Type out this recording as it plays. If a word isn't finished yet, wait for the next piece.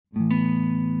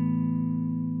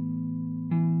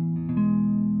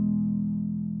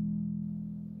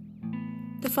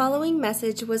following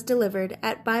message was delivered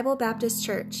at Bible Baptist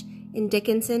Church in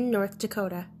Dickinson, North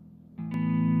Dakota.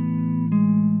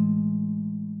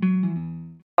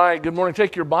 All right, good morning.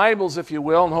 Take your Bibles, if you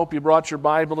will, and hope you brought your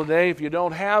Bible today. If you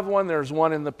don't have one, there's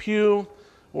one in the pew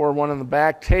or one on the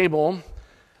back table.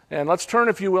 And let's turn,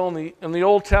 if you will, in the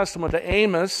Old Testament to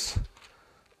Amos,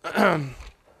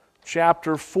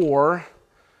 chapter 4.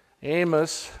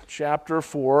 Amos, chapter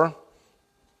 4.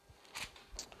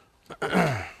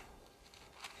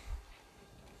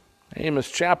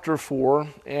 Amos chapter 4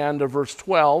 and verse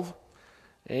 12.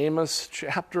 Amos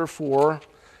chapter 4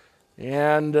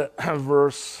 and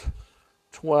verse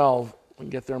 12. I can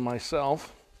get there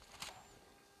myself.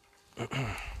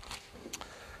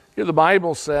 Here the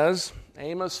Bible says,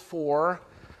 Amos 4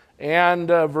 and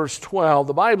verse 12.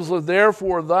 The Bible says,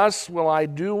 "Therefore thus will I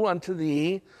do unto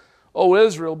thee, O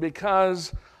Israel,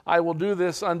 because I will do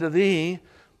this unto thee.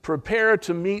 Prepare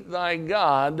to meet thy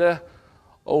God,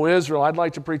 O Israel." I'd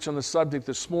like to preach on the subject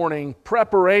this morning,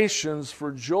 preparations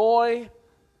for joy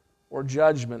or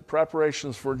judgment.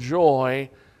 Preparations for joy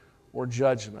or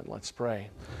judgment. Let's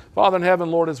pray. Father in heaven,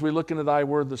 Lord, as we look into thy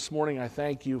word this morning, I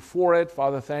thank you for it.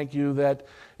 Father, thank you that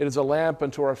it is a lamp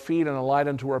unto our feet and a light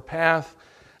unto our path.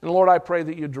 And Lord, I pray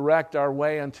that you direct our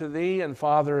way unto thee. And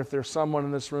Father, if there's someone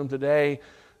in this room today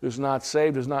who's not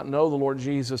saved, does not know the Lord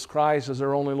Jesus Christ as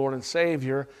their only Lord and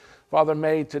Savior, Father,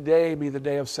 may today be the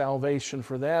day of salvation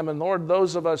for them. And Lord,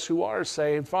 those of us who are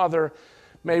saved, Father,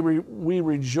 may we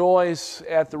rejoice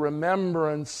at the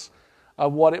remembrance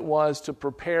of what it was to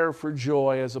prepare for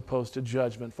joy as opposed to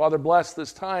judgment. Father, bless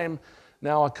this time.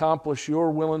 Now accomplish your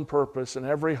will and purpose in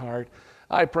every heart.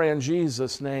 I pray in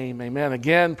Jesus' name, amen.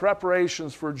 Again,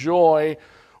 preparations for joy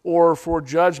or for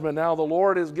judgment. Now the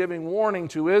Lord is giving warning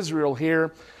to Israel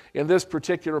here in this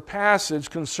particular passage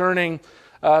concerning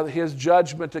his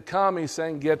judgment to come. He's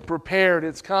saying, get prepared,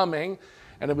 it's coming.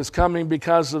 And it was coming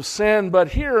because of sin. But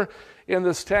here in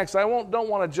this text, I don't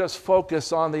want to just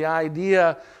focus on the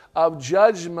idea of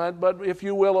judgment, but if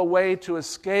you will, a way to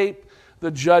escape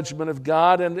the judgment of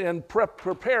God and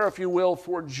prepare, if you will,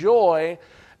 for joy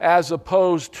as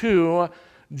opposed to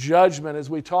judgment. As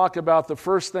we talk about the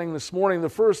first thing this morning, the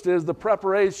first is the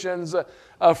preparations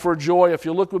for joy. If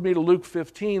you look with me to Luke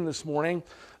 15 this morning,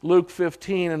 Luke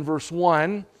 15 and verse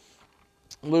 1.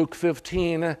 Luke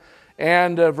 15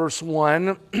 and verse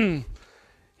 1.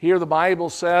 Here the Bible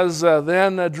says,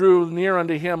 "Then drew near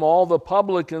unto him all the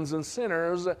publicans and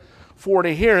sinners for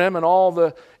to hear him, and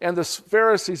the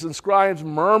Pharisees and scribes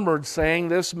murmured, saying,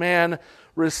 This man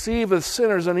receiveth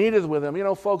sinners and eateth with them." You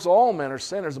know, folks, all men are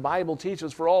sinners. The Bible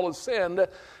teaches, for all have sinned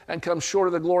and come short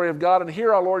of the glory of God. And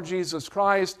here our Lord Jesus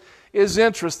Christ is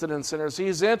interested in sinners.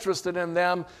 He's interested in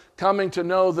them coming to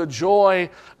know the joy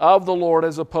of the Lord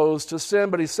as opposed to sin.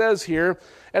 But he says here,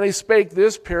 "And he spake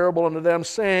this parable unto them,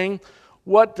 saying,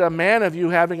 What man of you,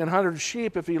 having 100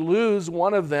 sheep, if he lose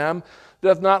one of them,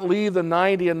 doth not leave the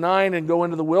 99 and go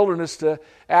into the wilderness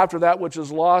after that which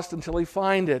is lost until he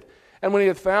find it? And when he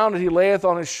hath found it, he layeth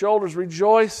on his shoulders,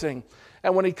 rejoicing.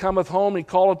 And when he cometh home, he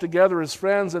calleth together his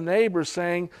friends and neighbors,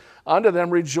 saying unto them,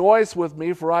 Rejoice with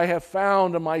me, for I have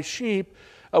found my sheep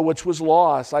which was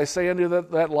lost. I say unto you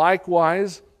that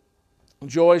likewise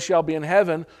joy shall be in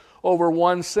heaven over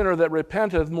one sinner that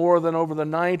repenteth, more than over the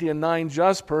 99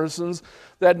 just persons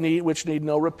which need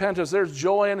no repentance." There's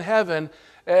joy in heaven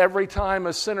every time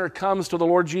a sinner comes to the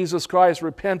Lord Jesus Christ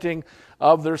repenting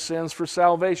of their sins for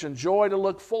salvation. Joy to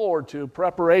look forward to,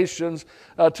 preparations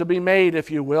to be made, if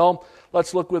you will.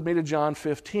 Let's look with me to John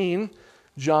 15.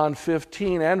 John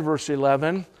 15 and verse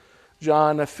 11.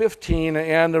 John 15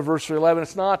 and verse 11.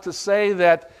 It's not to say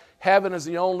that heaven is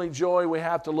the only joy we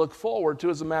have to look forward to.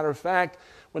 As a matter of fact,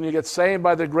 when you get saved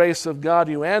by the grace of God,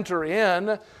 you enter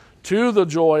in to the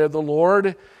joy of the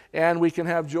Lord, and we can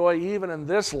have joy even in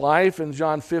this life. In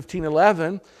John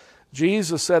 15:11,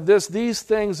 Jesus said this, "These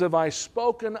things have I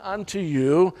spoken unto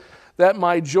you, that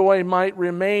my joy might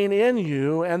remain in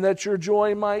you, and that your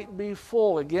joy might be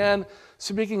full." Again,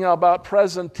 speaking about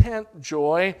present tense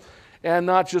joy, and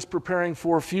not just preparing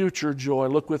for future joy.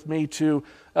 Look with me to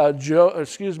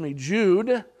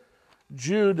Jude.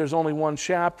 Jude, there's only one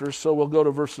chapter, so we'll go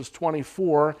to verses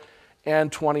 24 and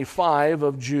 25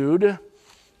 of Jude.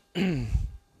 Here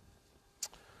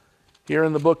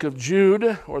in the book of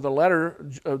Jude, or the letter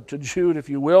to Jude, if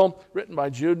you will, written by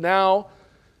Jude. Now,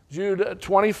 Jude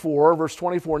 24, verse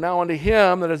 24, "Now unto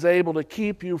him that is able to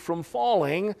keep you from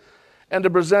falling, and to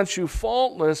present you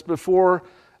faultless before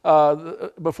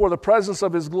the presence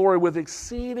of his glory with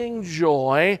exceeding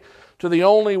joy, To the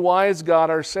only wise God,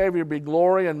 our Savior, be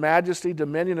glory and majesty,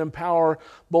 dominion and power,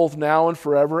 both now and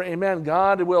forever. Amen.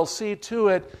 God will see to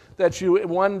it that you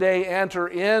one day enter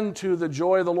into the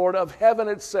joy of the Lord, of heaven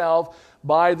itself,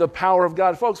 by the power of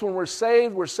God. Folks, when we're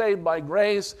saved by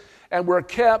grace, and we're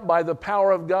kept by the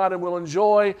power of God, and we'll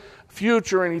enjoy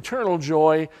future and eternal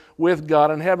joy with God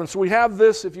in heaven. So we have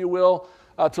this, if you will,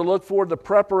 to look forward. The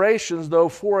preparations, though,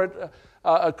 for it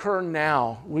occur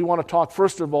now. We want to talk,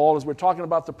 first of all, as we're talking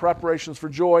about the preparations for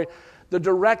joy, the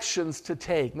directions to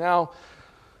take. Now,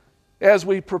 as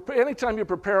we prepare, anytime you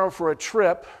prepare for a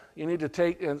trip, you need to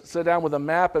take and sit down with a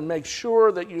map and make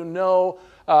sure that you know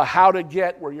how to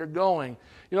get where you're going.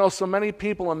 You know, so many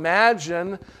people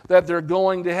imagine that they're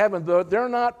going to heaven, but they're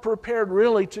not prepared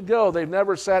really to go. They've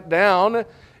never sat down,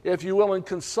 if you will, and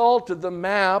consulted the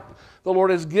map the Lord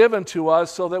has given to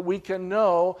us so that we can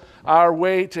know our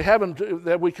way to heaven,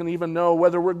 that we can even know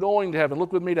whether we're going to heaven.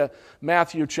 Look with me to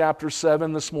Matthew chapter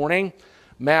 7 this morning.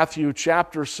 Matthew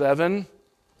chapter 7.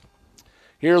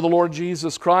 Here the Lord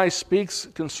Jesus Christ speaks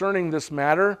concerning this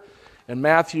matter in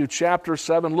Matthew chapter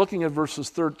 7, looking at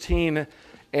verses 13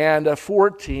 and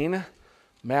 14.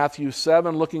 Matthew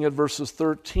 7, looking at verses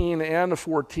 13 and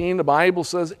 14, the Bible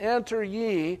says, "Enter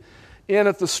ye in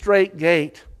at the strait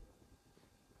gate,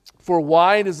 for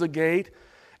wide is the gate,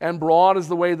 and broad is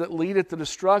the way that leadeth to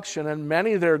destruction, and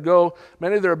many there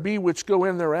be which go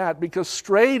in thereat, because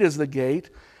strait is the gate,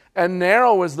 and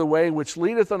narrow is the way which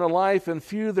leadeth unto life, and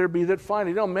few there be that find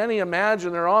it." You know, many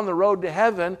imagine they're on the road to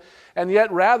heaven, and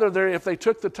yet rather, if they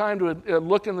took the time to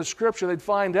look in the Scripture, they'd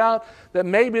find out that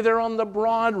maybe they're on the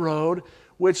broad road,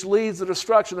 which leads to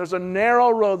destruction. There's a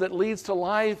narrow road that leads to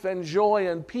life and joy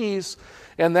and peace,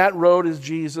 and that road is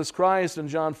Jesus Christ. In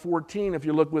John 14, if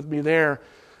you look with me there,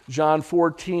 John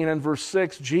 14 and verse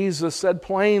 6, Jesus said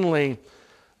plainly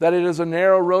that it is a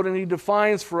narrow road, and he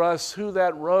defines for us who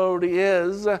that road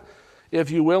is,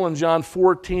 if you will. In John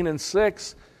 14 and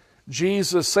 6,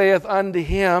 Jesus saith unto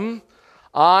him,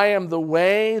 "I am the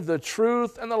way, the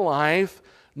truth, and the life.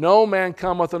 No man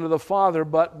cometh unto the Father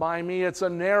but by me." It's a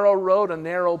narrow road, a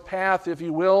narrow path, if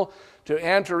you will, to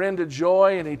enter into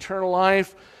joy and eternal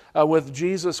life with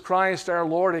Jesus Christ our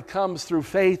Lord. It comes through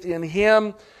faith in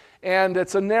him. And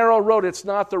it's a narrow road. It's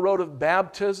not the road of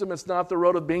baptism. It's not the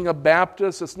road of being a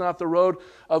Baptist. It's not the road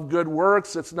of good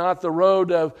works. It's not the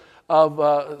road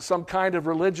of some kind of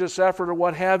religious effort or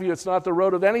what have you. It's not the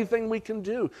road of anything we can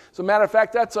do. As a matter of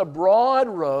fact, that's a broad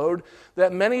road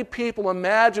that many people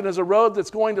imagine as a road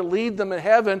that's going to lead them to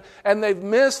heaven, and they've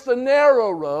missed the narrow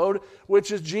road,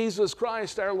 which is Jesus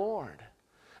Christ our Lord.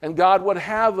 And God would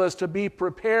have us to be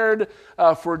prepared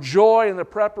for joy, and the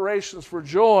preparations for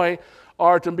joy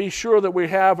are to be sure that we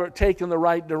have taken the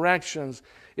right directions.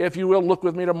 If you will, look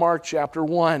with me to Mark chapter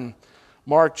 1.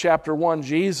 Mark chapter 1,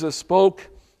 Jesus spoke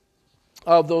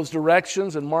of those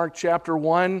directions in Mark chapter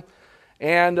 1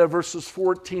 and verses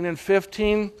 14 and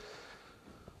 15.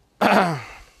 It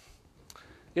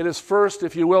is first,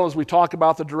 if you will, as we talk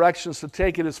about the directions to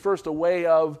take, it is first a way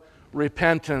of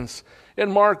repentance.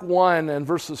 In Mark 1 and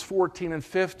verses 14 and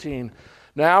 15,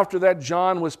 now after that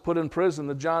John was put in prison.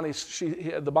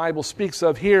 The Bible speaks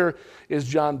of here is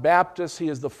John Baptist. He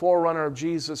is the forerunner of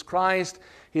Jesus Christ.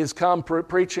 He has come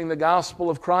preaching the gospel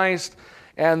of Christ,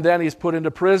 and then he's put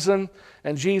into prison.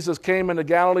 And Jesus came into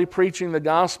Galilee preaching the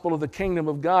gospel of the kingdom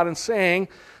of God and saying,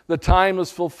 "The time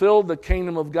is fulfilled, the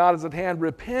kingdom of God is at hand.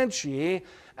 Repent ye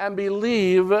and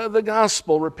believe the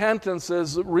gospel." Repentance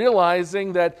is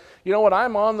realizing that, you know what,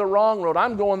 I'm on the wrong road.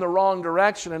 I'm going the wrong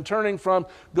direction. And turning from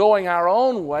going our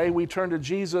own way, we turn to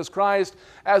Jesus Christ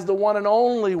as the one and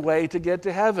only way to get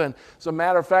to heaven. As a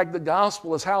matter of fact, the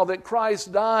gospel is how that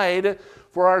Christ died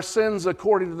for our sins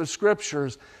according to the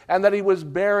Scriptures, and that he was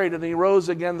buried and he rose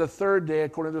again the third day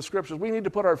according to the Scriptures. We need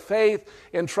to put our faith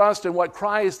and trust in what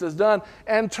Christ has done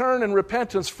and turn in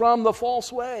repentance from the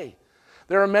false way.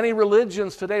 There are many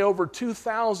religions today, over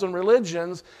 2,000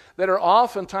 religions, that are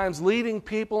oftentimes leading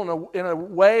people in a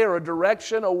way or a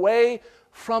direction away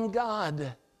from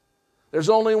God. There's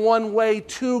only one way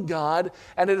to God,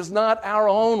 and it is not our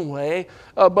own way,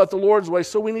 but the Lord's way.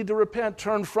 So we need to repent,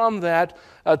 turn from that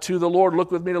to the Lord.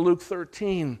 Look with me to Luke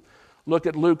 13. Look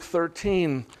at Luke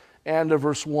 13 and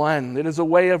verse 1. It is a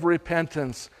way of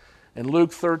repentance. In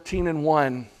Luke 13 and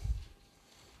 1.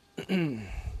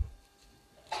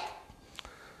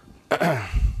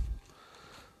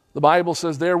 The Bible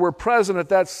says, "There were present at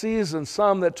that season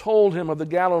some that told him of the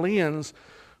Galileans,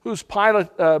 whose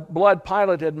blood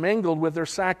Pilate had mingled with their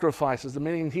sacrifices,"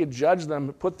 meaning he had judged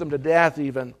them, put them to death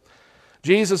even.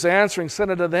 Jesus answering said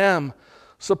unto them,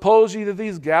 "Suppose ye that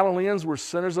these Galileans were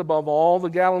sinners above all the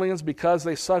Galileans, because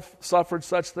they suffered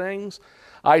such things?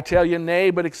 I tell you, nay,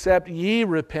 but except ye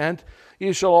repent,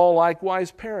 ye shall all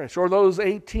likewise perish. Or those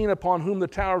 18 upon whom the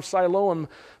tower of Siloam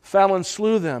fell and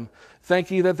slew them,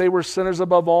 think ye that they were sinners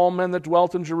above all men that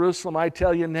dwelt in Jerusalem? I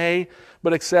tell you, nay,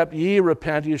 but except ye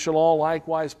repent, ye shall all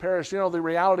likewise perish. You know, the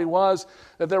reality was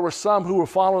that there were some who were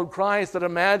following Christ that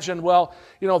imagined, well,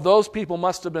 you know, those people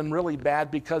must have been really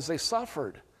bad because they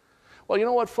suffered. Well, you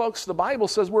know what, folks? The Bible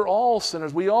says we're all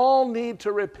sinners. We all need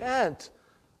to repent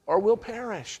or we'll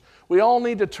perish. We all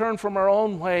need to turn from our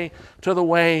own way to the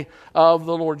way of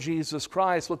the Lord Jesus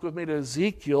Christ. Look with me to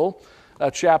Ezekiel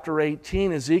chapter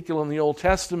 18, Ezekiel in the Old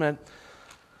Testament.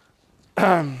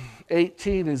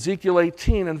 Ezekiel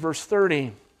 18 and verse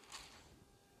 30.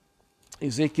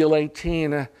 Ezekiel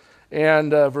 18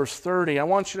 and verse 30. I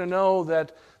want you to know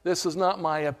that this is not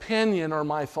my opinion or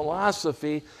my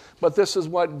philosophy, but this is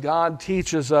what God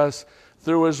teaches us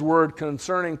through His Word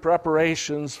concerning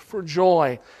preparations for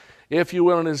joy. If you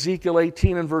will, in Ezekiel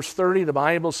 18 and verse 30, the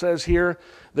Bible says here,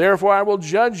 therefore I will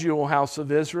judge you, O house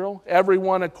of Israel, every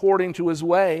one according to his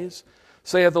ways,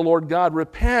 saith the Lord God.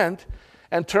 Repent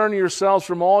and turn yourselves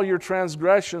from all your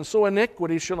transgressions, so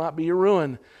iniquity shall not be your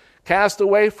ruin. Cast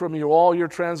away from you all your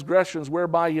transgressions,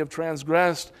 whereby you have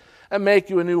transgressed, and make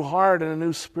you a new heart and a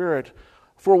new spirit.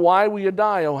 For why will you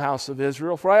die, O house of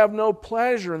Israel? For I have no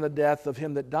pleasure in the death of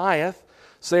him that dieth,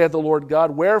 saith the Lord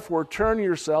God. Wherefore turn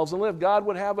yourselves and live. God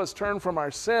would have us turn from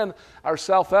our sin, our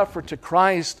self-effort, to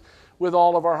Christ with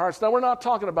all of our hearts. Now, we're not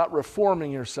talking about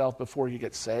reforming yourself before you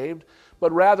get saved,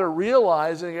 but rather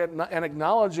realizing it and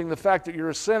acknowledging the fact that you're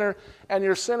a sinner and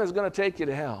your sin is going to take you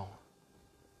to hell.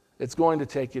 It's going to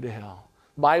take you to hell.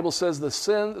 The Bible says the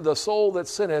soul that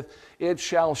sinneth, it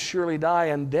shall surely die.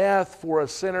 And death for a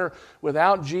sinner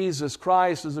without Jesus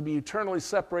Christ is to be eternally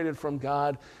separated from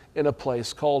God in a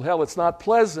place called hell. It's not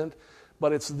pleasant,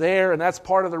 but it's there, and that's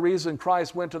part of the reason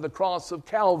Christ went to the cross of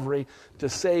Calvary, to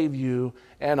save you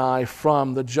and I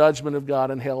from the judgment of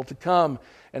God and hell to come.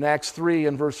 In Acts 3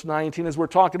 and verse 19, as we're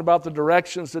talking about the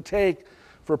directions to take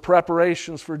for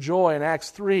preparations for joy, in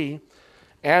Acts 3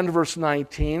 and verse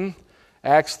 19,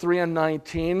 Acts 3 and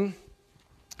 19,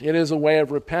 it is a way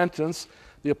of repentance.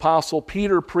 The Apostle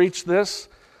Peter preached this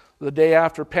the day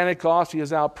after Pentecost. He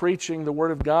is out preaching the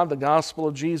Word of God, the gospel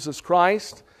of Jesus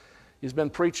Christ. He's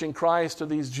been preaching Christ to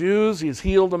these Jews. He's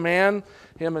healed a man,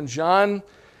 him and John,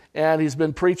 and he's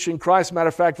been preaching Christ. Matter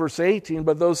of fact, verse 18,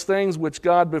 but those things which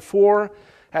God before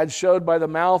had showed by the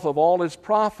mouth of all his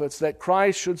prophets, that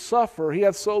Christ should suffer, he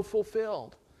hath so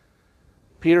fulfilled.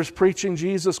 Peter's preaching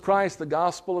Jesus Christ, the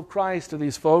gospel of Christ, to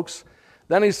these folks.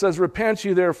 Then he says, repent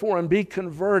you therefore and be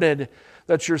converted,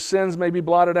 that your sins may be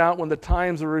blotted out when the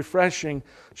times of refreshing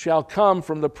shall come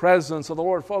from the presence of the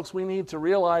Lord. Folks, we need to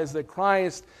realize that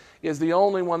Christ is the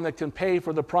only one that can pay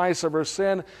for the price of our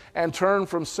sin and turn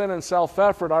from sin and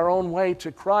self-effort our own way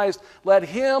to Christ. Let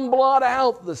Him blot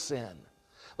out the sin.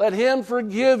 Let Him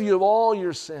forgive you of all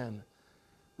your sin,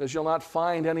 because you'll not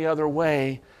find any other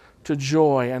way to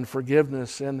joy and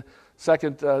forgiveness. In 2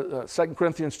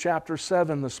 Corinthians chapter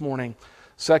 7 this morning,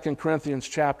 2 Corinthians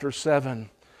chapter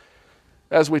 7.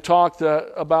 As we talked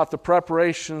about the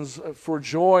preparations for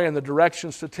joy and the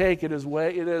directions to take, it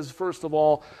is first of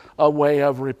all a way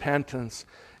of repentance.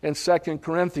 In 2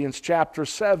 Corinthians chapter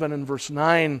 7 and verse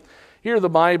 9, here the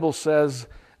Bible says,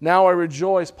 now I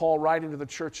rejoice, Paul writing to the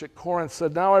church at Corinth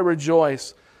said, now I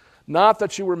rejoice, not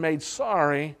that you were made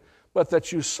sorry, but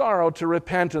that you sorrowed to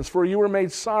repentance. For you were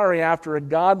made sorry after a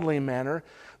godly manner,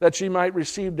 that ye might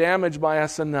receive damage by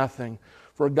us in nothing.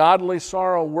 For godly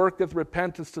sorrow worketh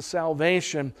repentance to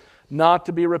salvation, not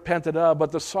to be repented of,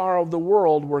 but the sorrow of the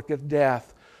world worketh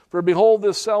death. For behold,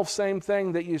 this selfsame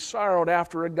thing that ye sorrowed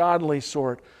after a godly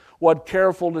sort, what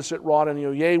carefulness it wrought in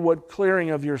you, yea, what clearing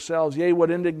of yourselves, yea,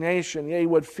 what indignation, yea,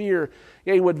 what fear,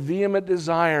 yea, what vehement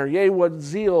desire, yea, what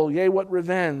zeal, yea, what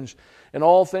revenge. In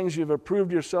all things you have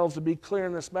approved yourselves to be clear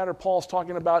in this matter. Paul's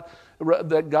talking about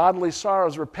that godly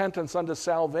sorrows, repentance unto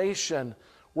salvation,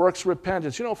 works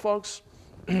repentance. You know, folks,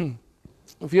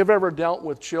 if you've ever dealt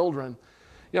with children,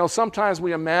 you know, sometimes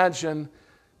we imagine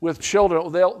with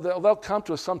children, they'll come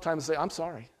to us sometimes and say, I'm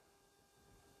sorry.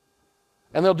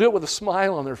 And they'll do it with a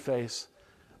smile on their face.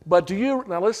 But do you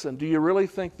really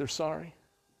think they're sorry?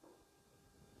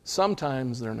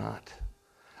 Sometimes they're not.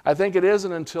 I think it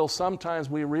isn't until sometimes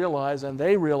we realize, and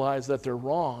they realize that they're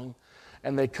wrong,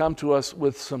 and they come to us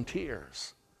with some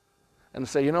tears and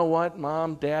say, you know what,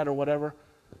 Mom, Dad, or whatever,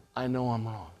 I know I'm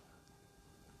wrong.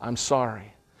 I'm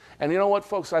sorry. And you know what,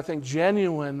 folks? I think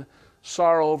genuine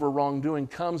sorrow over wrongdoing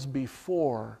comes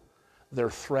before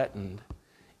they're threatened,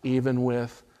 even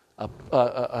with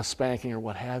a spanking or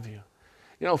what have you.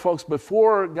 You know, folks,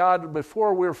 before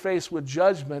we're faced with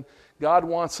judgment, God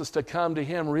wants us to come to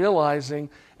Him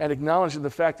realizing and acknowledging the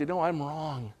fact that, no, I'm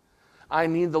wrong. I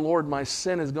need the Lord. My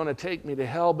sin is going to take me to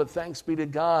hell, but thanks be to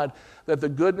God that the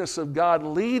goodness of God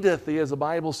leadeth thee, as the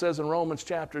Bible says in Romans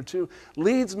chapter 2,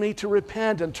 leads me to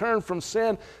repent and turn from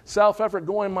sin, self-effort,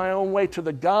 going my own way to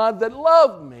the God that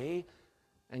loved me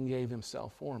and gave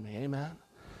Himself for me. Amen?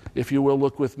 If you will,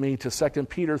 look with me to 2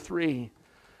 Peter 3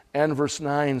 and verse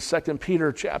 9. 2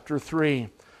 Peter chapter 3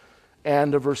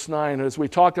 and verse 9. As we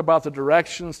talk about the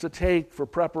directions to take for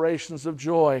preparations of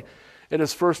joy, it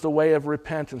is first a way of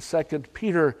repentance. 2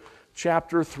 Peter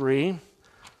chapter 3.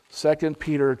 2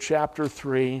 Peter chapter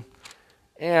 3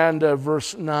 and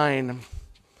verse 9.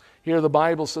 Here the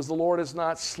Bible says, the Lord is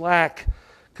not slack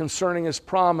concerning His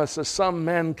promise, as some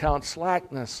men count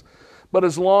slackness, but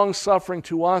is long-suffering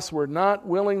to us. We're not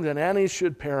willing that any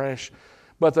should perish,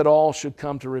 but that all should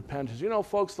come to repentance. You know,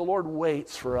 folks, the Lord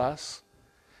waits for us.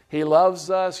 He loves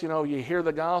us. You know, you hear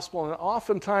the gospel, and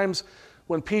oftentimes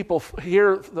when people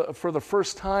hear for the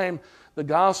first time the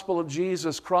gospel of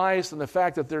Jesus Christ and the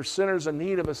fact that they're sinners in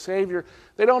need of a Savior,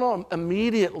 they don't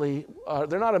immediately,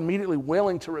 they're not immediately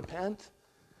willing to repent.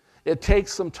 It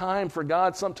takes some time for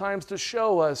God sometimes to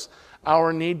show us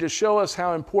our need, to show us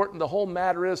how important the whole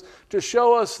matter is, to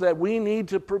show us that we need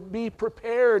to be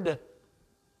prepared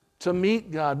to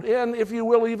meet God. And if you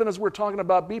will, even as we're talking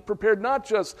about, be prepared not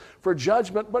just for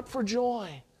judgment, but for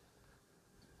joy.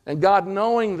 And God,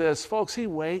 knowing this, folks, He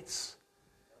waits.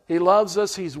 He loves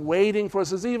us. He's waiting for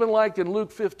us. It's even like in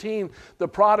Luke 15, the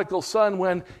prodigal son,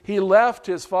 when he left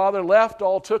his father, left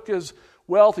all, took his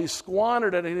wealth, he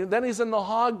squandered it, and then he's in the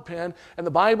hog pen, and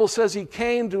the Bible says he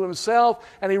came to himself,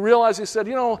 and he realized, he said,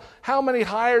 you know, how many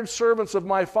hired servants of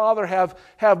my father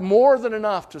have more than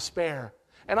enough to spare?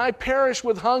 And I perish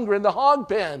with hunger in the hog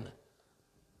pen.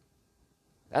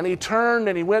 And he turned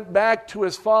and he went back to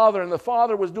his father, and the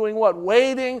father was doing what?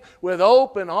 Waiting with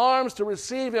open arms to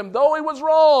receive him, though he was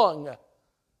wrong.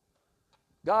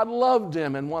 God loved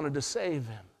him and wanted to save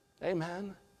him.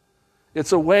 Amen?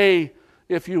 It's a way,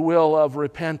 if you will, of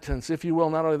repentance. If you will,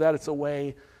 not only that, it's a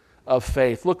way of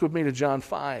faith. Look with me to John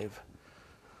 5.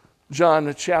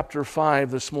 John chapter 5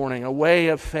 this morning, a way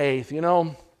of faith. You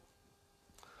know,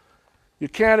 you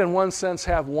can't in one sense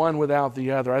have one without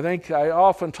the other. I think I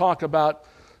often talk about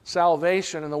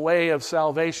salvation and the way of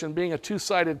salvation being a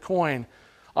two-sided coin.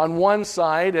 On one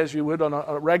side, as you would on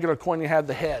a regular coin, you had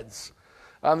the heads.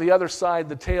 On the other side,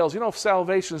 the tails. You know,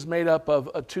 salvation is made up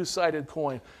of a two-sided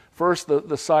coin. First,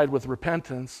 the side with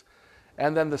repentance,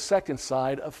 and then the second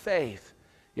side of faith.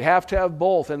 You have to have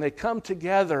both, and they come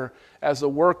together as a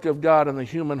work of God in the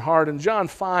human heart. In John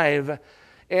 5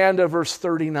 and verse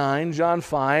 39, John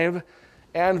 5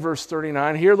 and verse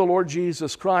 39, here the Lord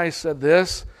Jesus Christ said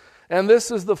this, and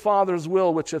this is the Father's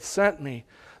will which hath sent me,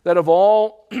 that of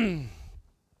all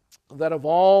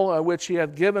which He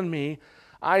hath given me,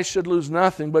 I should lose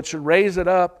nothing, but should raise it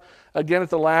up again at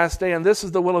the last day. And this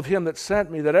is the will of Him that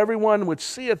sent me, that everyone which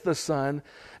seeth the Son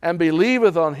and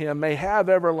believeth on Him may have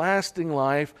everlasting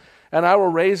life, and I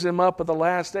will raise him up at the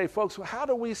last day. Folks, how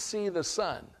do we see the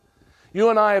Son? You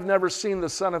and I have never seen the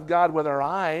Son of God with our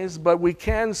eyes, but we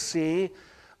can see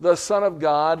the Son of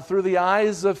God through the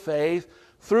eyes of faith,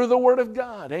 through the Word of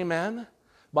God. Amen?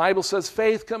 Bible says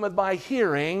faith cometh by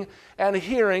hearing, and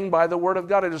hearing by the Word of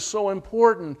God. It is so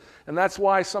important, and that's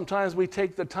why sometimes we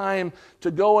take the time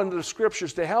to go into the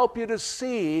Scriptures to help you to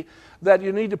see that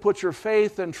you need to put your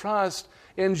faith and trust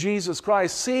in Jesus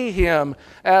Christ. See Him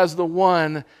as the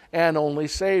one and only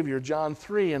Savior. John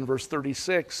 3 and verse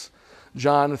 36.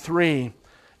 John 3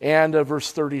 and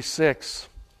verse 36.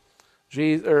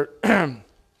 Here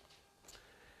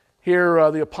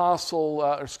the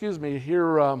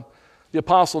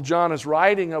Apostle John is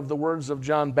writing of the words of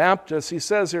John Baptist. He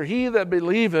says here, he that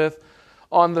believeth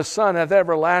on the Son hath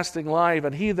everlasting life,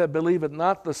 and he that believeth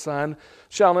not the Son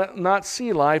shall not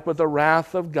see life, but the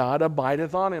wrath of God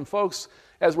abideth on him. Folks,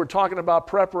 as we're talking about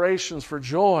preparations for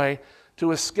joy,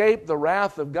 to escape the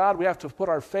wrath of God, we have to put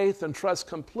our faith and trust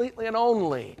completely and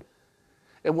only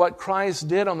in what Christ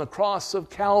did on the cross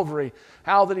of Calvary,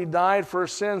 how that He died for our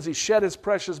sins, He shed His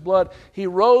precious blood, He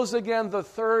rose again the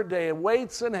third day, and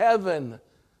waits in heaven,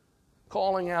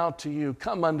 calling out to you,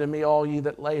 come unto me, all ye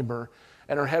that labor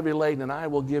and are heavy laden, and I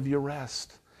will give you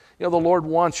rest. You know, the Lord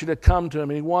wants you to come to Him,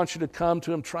 and He wants you to come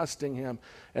to Him trusting Him.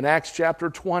 In Acts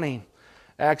chapter 20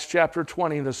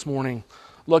 this morning,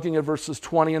 looking at verses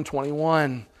 20 and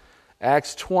 21.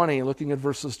 Acts 20, looking at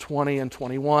verses 20 and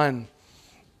 21.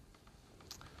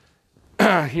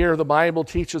 Here the Bible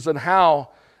teaches and how,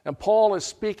 and Paul is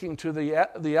speaking to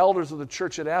the elders of the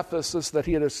church at Ephesus that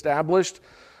he had established.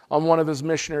 on one of his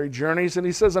missionary journeys. And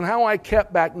he says, "And how I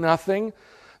kept back nothing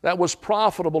that was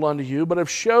profitable unto you, but have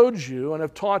showed you and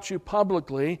have taught you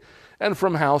publicly and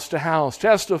from house to house,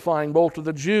 testifying both to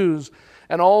the Jews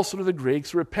and also to the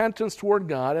Greeks, repentance toward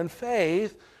God and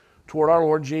faith toward our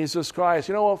Lord Jesus Christ."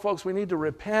 You know what, folks? We need to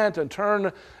repent and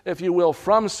turn, if you will,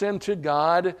 from sin to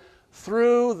God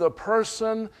through the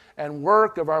person and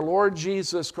work of our Lord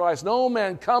Jesus Christ. "No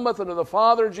man cometh unto the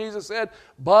Father," Jesus said,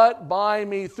 "but by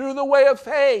me," through the way of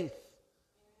faith,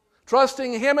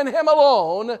 trusting Him and Him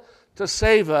alone to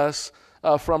save us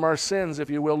from our sins. If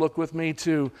you will, look with me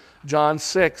to John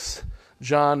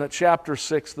chapter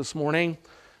 6 this morning.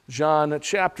 John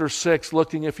chapter 6,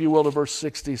 looking, if you will, to verse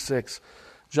 66.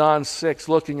 John 6,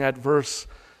 looking at verse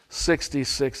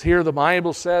 66. Here the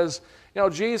Bible says,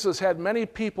 Jesus had many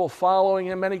people following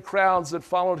Him, many crowds that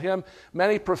followed Him,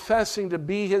 many professing to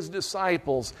be His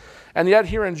disciples. And yet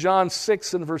here in John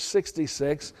 6 and verse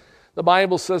 66, the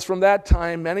Bible says, "From that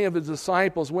time many of His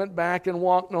disciples went back and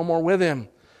walked no more with Him.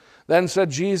 Then said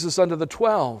Jesus unto the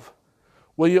 12,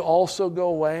 Will you also go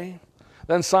away?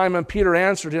 Then Simon Peter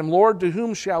answered Him, Lord, to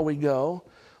whom shall we go?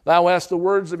 Thou hast the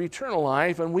words of eternal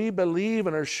life, and we believe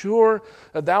and are sure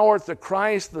that Thou art the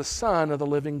Christ, the Son of the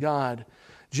living God.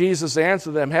 Jesus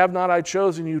answered them, Have not I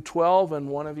chosen you 12, and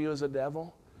one of you is a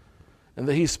devil? And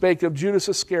that He spake of Judas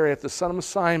Iscariot, the son of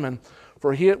Simon,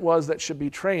 for he it was that should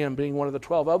betray Him, being one of the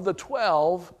 12. Of the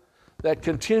 12 that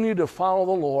continued to follow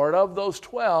the Lord, of those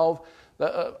 12,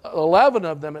 11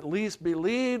 of them at least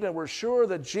believed and were sure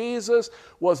that Jesus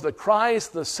was the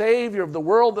Christ, the Savior of the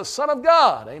world, the Son of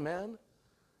God. Amen.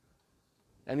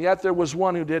 And yet there was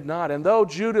one who did not. And though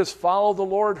Judas followed the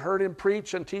Lord, heard Him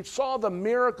preach and teach, saw the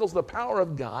miracles, the power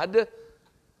of God,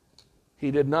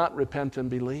 he did not repent and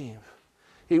believe.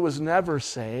 He was never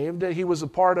saved. He was a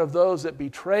part of those that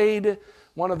betrayed,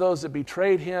 one of those that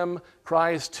betrayed Him,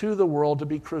 Christ, to the world to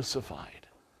be crucified.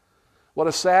 What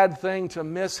a sad thing to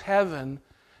miss heaven,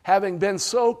 having been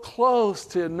so close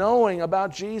to knowing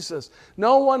about Jesus.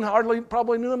 No one hardly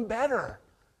probably knew Him better.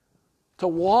 To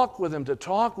walk with Him, to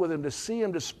talk with Him, to see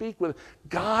Him, to speak with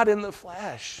God in the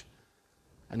flesh.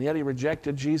 And yet he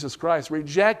rejected Jesus Christ,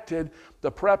 rejected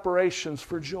the preparations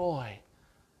for joy.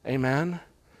 Amen?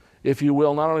 If you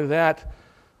will. Not only that,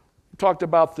 we talked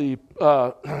about the,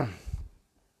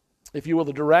 if you will,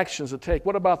 the directions to take.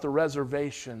 What about the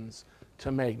reservations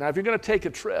to make? Now, if you're going to take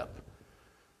a trip,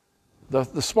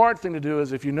 the smart thing to do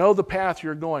is, if you know the path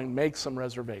you're going, make some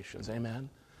reservations. Amen?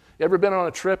 You ever been on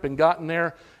a trip and gotten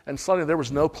there and suddenly there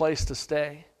was no place to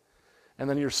stay? And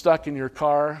then you're stuck in your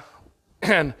car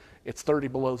and it's 30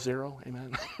 below zero.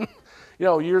 Amen?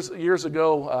 Years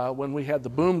ago when we had the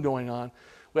boom going on,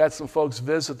 we had some folks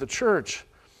visit the church.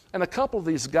 And a couple of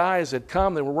these guys had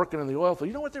come. They were working in the oil field.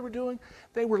 You know what they were doing?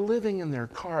 They were living in their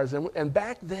cars. And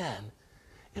back then,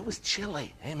 it was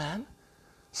chilly. Amen?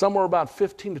 Somewhere about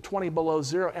 15 to 20 below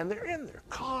zero. And they're in their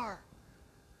car.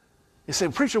 You say,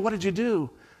 Preacher, what did you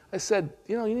do? I said,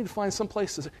 you need to find some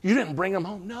place to stay. You didn't bring them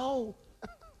home? No.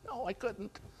 No, I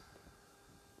couldn't.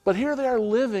 But here they are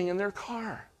living in their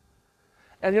car.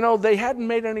 And they hadn't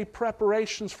made any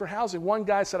preparations for housing. One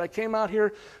guy said, I came out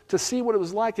here to see what it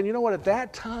was like. And you know what? At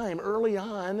that time, early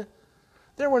on,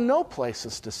 there were no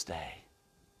places to stay.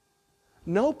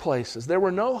 No places. There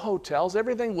were no hotels.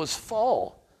 Everything was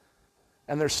full.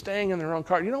 And they're staying in their own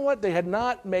car. You know what? They had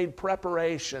not made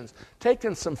preparations,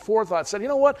 taken some forethought, said, you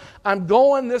know what? I'm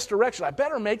going this direction. I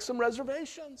better make some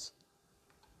reservations.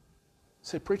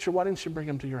 Say, Preacher, why didn't you bring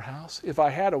them to your house? If I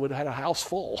had, I would have had a house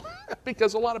full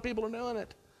because a lot of people are doing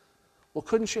it. Well,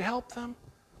 couldn't you help them?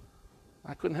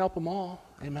 I couldn't help them all.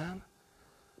 Amen.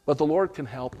 But the Lord can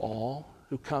help all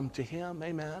who come to Him.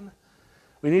 Amen.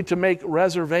 We need to make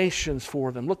reservations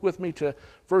for them. Look with me to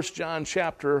 1 John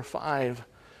chapter 5.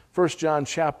 1 John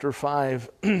chapter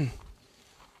 5.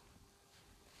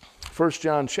 1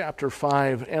 John chapter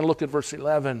 5, and look at verse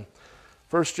 11.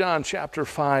 1 John chapter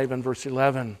 5 and verse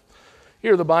 11.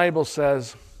 Here the Bible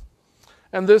says,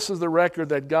 And this is the record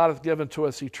that God hath given to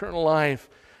us, eternal life,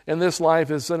 and this life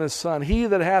is in His Son. He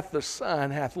that hath the Son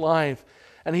hath life,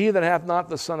 and he that hath not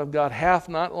the Son of God hath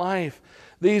not life.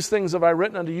 These things have I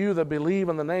written unto you that believe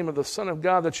in the name of the Son of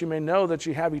God, that you may know that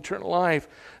you have eternal life,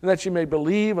 and that you may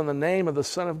believe in the name of the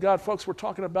Son of God. Folks, we're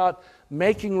talking about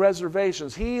making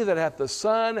reservations. He that hath the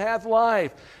Son hath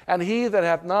life, and he that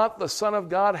hath not the Son of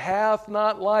God hath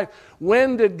not life.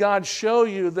 When did God show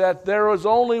you that there is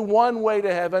only one way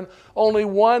to heaven, only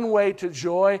one way to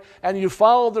joy, and you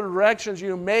follow the directions?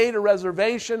 You made a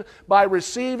reservation by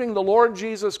receiving the Lord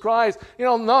Jesus Christ.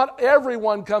 Not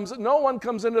everyone no one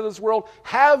comes into this world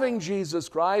having Jesus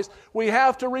Christ. We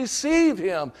have to receive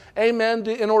Him, amen,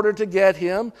 in order to get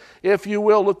Him. If you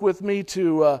will, look with me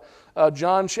to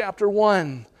John chapter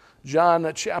 1.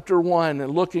 John chapter 1,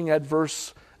 and looking at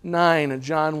verse 9, and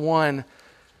John 1,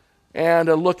 and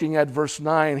looking at verse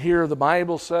 9. Here the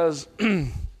Bible says,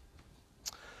 and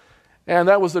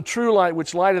that was the true light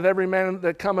which lighteth every man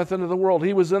that cometh into the world.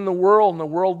 He was in the world, and the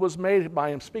world was made by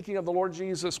Him. Speaking of the Lord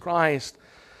Jesus Christ.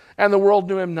 And the world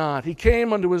knew Him not. He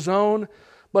came unto His own,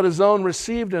 but His own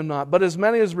received Him not. But as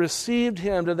many as received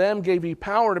Him, to them gave He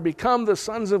power to become the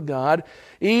sons of God,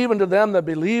 even to them that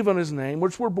believe on His name,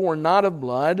 which were born not of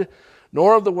blood,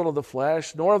 nor of the will of the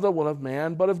flesh, nor of the will of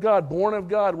man, but of God. Born of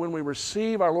God when we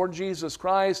receive our Lord Jesus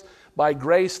Christ by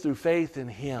grace through faith in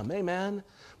Him. Amen?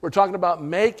 We're talking about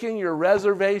making your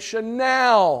reservation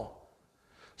now.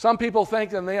 Some people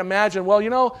think and they imagine,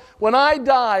 when I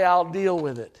die, I'll deal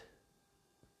with it.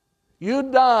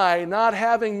 You die not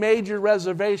having made your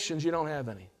reservations, you don't have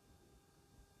any.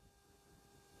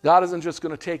 God isn't just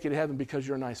going to take you to heaven because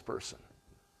you're a nice person.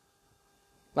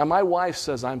 Now, my wife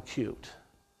says I'm cute,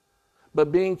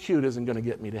 but being cute isn't going to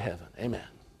get me to heaven. Amen.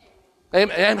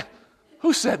 Amen.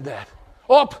 Who said that?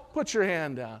 Oh, put your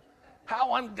hand down.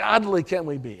 How ungodly can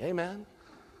we be? Amen.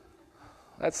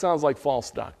 That sounds like false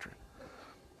doctrine.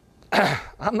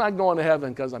 I'm not going to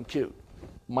heaven because I'm cute,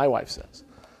 my wife says.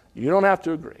 You don't have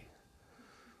to agree.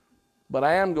 But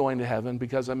I am going to heaven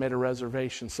because I made a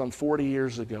reservation some 40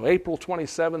 years ago. April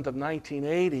 27th of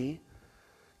 1980,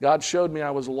 God showed me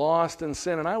I was lost in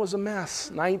sin, and I was a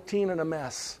mess, 19 and a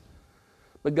mess.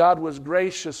 But God was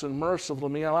gracious and merciful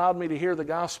to me, allowed me to hear the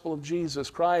gospel of Jesus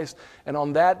Christ, and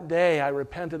on that day I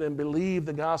repented and believed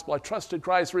the gospel. I trusted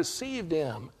Christ, received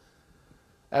Him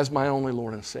as my only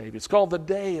Lord and Savior. It's called the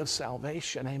day of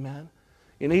salvation, amen.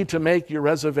 You need to make your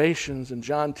reservations in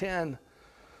John 10.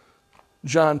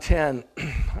 John 10,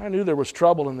 I knew there was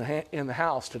trouble in the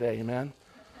house today, amen.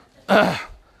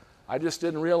 I just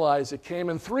didn't realize it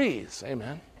came in threes,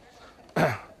 amen.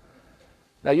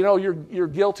 Now, you're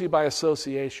guilty by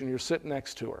association. You're sitting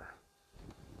next to her.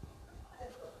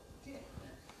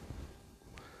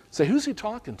 Say, who's he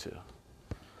talking to?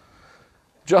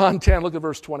 John 10, look at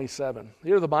verse 27.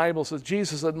 Here the Bible says,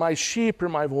 Jesus said, my sheep hear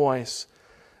my voice,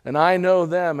 and I know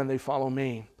them, and they follow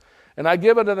me. And I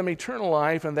give unto them eternal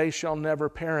life, and they shall never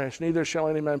perish, neither shall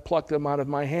any man pluck them out of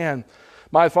my hand.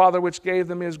 My Father which gave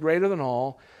them is greater than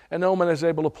all, and no man is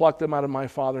able to pluck them out of my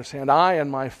Father's hand. I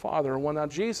and my Father are one. Now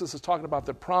Jesus is talking about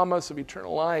the promise of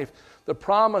eternal life, the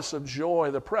promise of joy,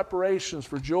 the preparations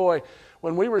for joy.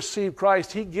 When we receive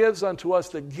Christ, He gives unto us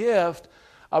the gift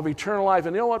of eternal life.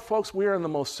 And you know what, folks? We are in the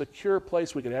most secure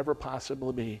place we could ever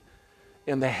possibly be.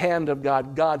 In the hand of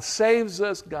God. God saves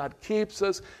us, God keeps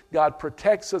us, God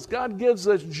protects us, God gives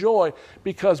us joy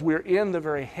because we're in the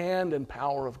very hand and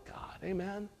power of God.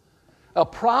 Amen? A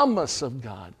promise of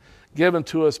God given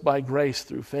to us by grace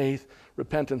through faith,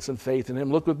 repentance and faith in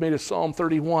Him. Look with me to Psalm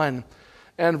 31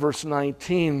 and verse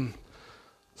 19.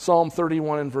 Psalm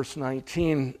 31 and verse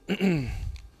 19.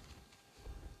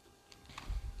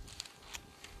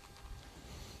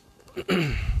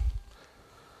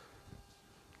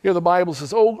 Here the Bible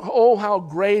says, Oh, how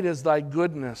great is thy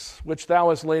goodness, which thou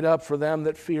hast laid up for them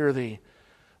that fear thee,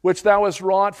 which thou hast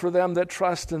wrought for them that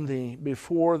trust in thee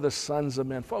before the sons of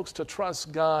men. Folks, to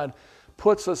trust God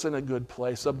puts us in a good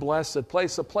place, a blessed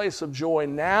place, a place of joy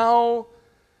now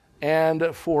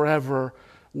and forever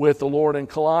with the Lord. In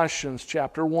Colossians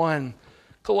chapter 1,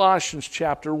 Colossians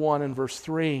chapter 1 and verse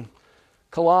 3.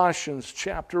 Colossians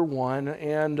chapter 1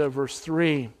 and verse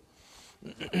 3.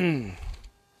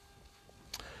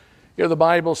 Here the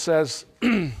Bible says,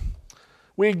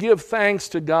 we give thanks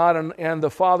to God and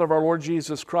the Father of our Lord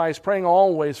Jesus Christ, praying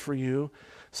always for you,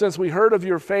 since we heard of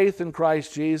your faith in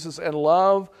Christ Jesus and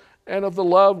love, and of the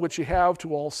love which you have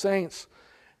to all saints,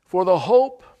 for the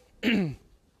hope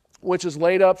which is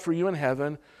laid up for you in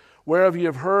heaven, whereof you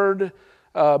have heard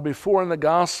before in the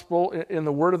gospel, in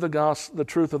the word of the gospel, the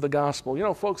truth of the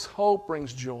gospel. Folks, hope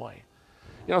brings joy.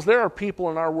 There are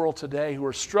people in our world today who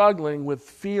are struggling with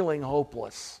feeling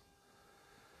hopeless.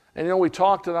 And we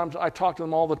talk to them, I talk to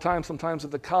them all the time, sometimes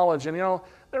at the college, and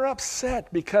they're upset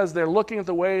because they're looking at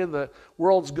the way the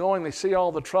world's going. They see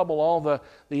all the trouble, all the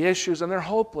issues, and they're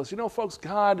hopeless. Folks,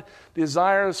 God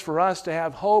desires for us to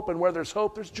have hope, and where there's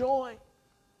hope, there's joy.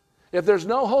 If there's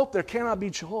no hope, there cannot be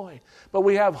joy. But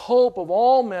we have hope of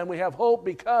all men. We have hope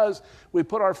because we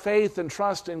put our faith and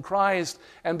trust in Christ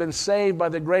and been saved by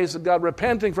the grace of God,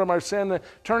 repenting from our sin,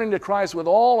 turning to Christ with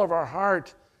all of our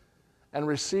heart, and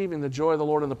receiving the joy of the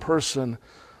Lord in the person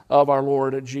of our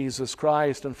Lord Jesus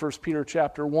Christ. In 1 Peter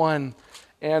chapter 1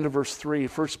 and verse 3.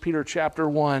 1 Peter chapter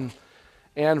 1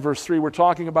 and verse 3. We're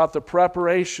talking about the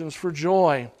preparations for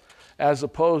joy as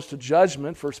opposed to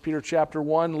judgment. 1 Peter chapter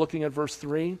 1, looking at verse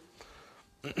 3.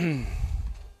 The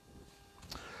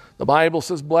Bible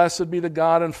says, "Blessed be the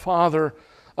God and Father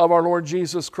of our Lord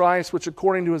Jesus Christ, which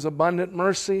according to his abundant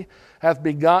mercy hath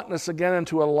begotten us again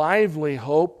into a lively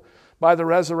hope by the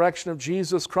resurrection of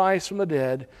Jesus Christ from the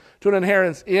dead, to an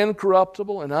inheritance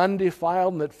incorruptible and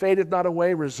undefiled, and that fadeth not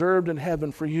away, reserved in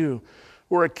heaven for you,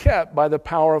 who are kept by the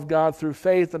power of God through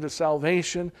faith unto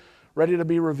salvation, ready to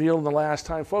be revealed in the last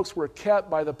time." Folks, we're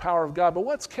kept by the power of God. But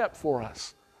what's kept for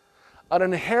us? An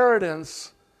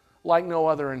inheritance like no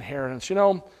other inheritance. You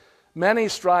know, many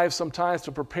strive sometimes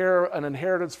to prepare an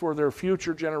inheritance for their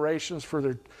future generations, for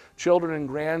their children and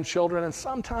grandchildren. And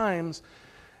sometimes,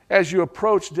 as you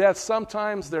approach death,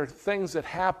 sometimes there are things that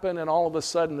happen and all of a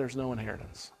sudden there's no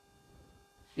inheritance.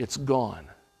 It's gone.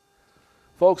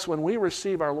 Folks, when we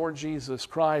receive our Lord Jesus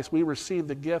Christ, we receive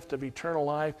the gift of eternal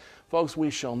life. Folks, we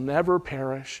shall never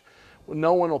perish.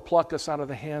 No one will pluck us out of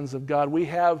the hands of God. We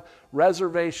have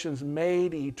reservations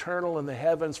made eternal in the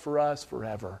heavens for us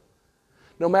forever.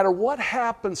 No matter what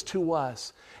happens to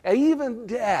us, and even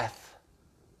death,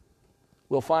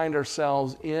 we'll find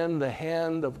ourselves in the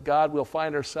hand of God. We'll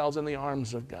find ourselves in the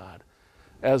arms of God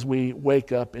as we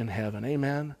wake up in heaven.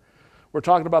 Amen? We're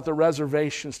talking about the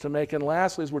reservations to make. And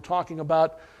lastly, as we're talking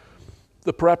about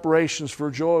the preparations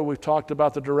for joy, we've talked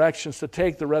about the directions to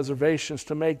take, the reservations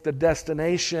to make, the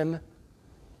destination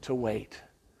to wait.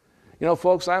 You know,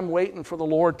 folks, I'm waiting for the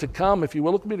Lord to come. If you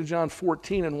will, look with me to John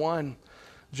 14 and 1.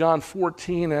 John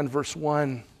 14 and verse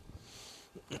 1.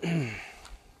 Here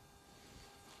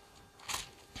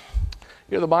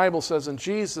the Bible says, and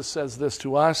Jesus says this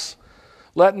to us,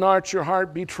 "Let not your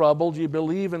heart be troubled. Ye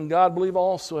believe in God, believe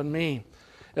also in me.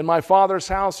 In my Father's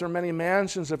house are many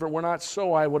mansions. If it were not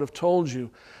so, I would have told you.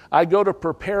 I go to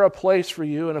prepare a place for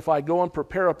you, and if I go and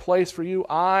prepare a place for you,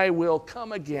 I will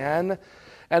come again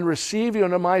and receive you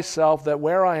unto myself, that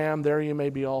where I am, there you may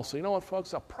be also." You know what,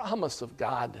 folks? A promise of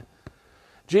God.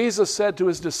 Jesus said to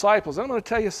his disciples, and I'm going to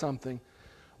tell you something.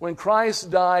 When Christ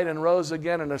died and rose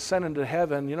again and ascended to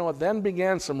heaven, you know what? Then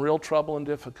began some real trouble and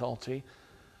difficulty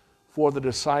for the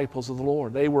disciples of the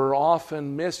Lord. They were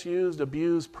often misused,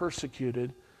 abused,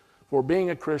 persecuted for being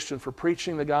a Christian, for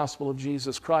preaching the gospel of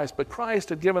Jesus Christ. But Christ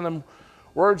had given them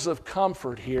words of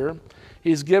comfort here.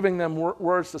 He's giving them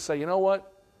words to say, you know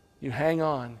what? You hang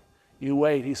on. You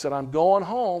wait. He said, I'm going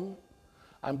home.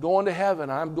 I'm going to heaven.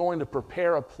 I'm going to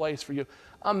prepare a place for you.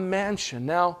 A mansion.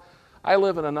 Now, I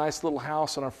live in a nice little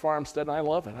house on our farmstead, and I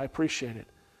love it. I appreciate it.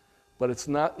 But it's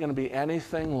not going to be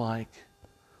anything like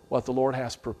what the Lord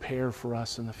has prepared for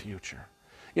us in the future.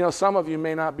 You know, some of you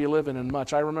may not be living in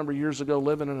much. I remember years ago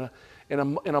living in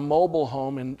a mobile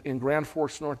home in Grand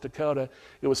Forks, North Dakota.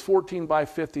 It was 14 by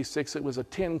 56. It was a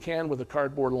tin can with a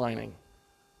cardboard lining.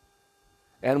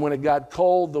 And when it got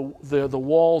cold, the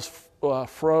walls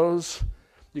froze.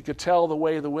 You could tell the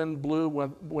way the wind blew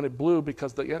when it blew,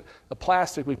 because the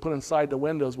plastic we put inside the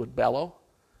windows would bellow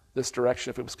this direction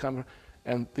if it was coming,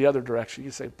 and the other direction.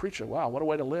 You say, "Preacher, wow, what a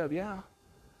way to live." Yeah.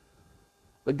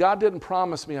 But God didn't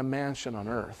promise me a mansion on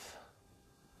earth.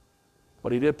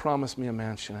 But he did promise me a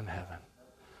mansion in heaven.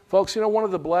 Folks, you know, one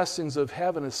of the blessings of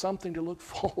heaven is something to look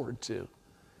forward to.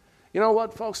 You know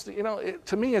what, folks? You know,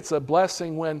 to me it's a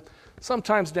blessing when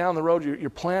sometimes down the road you're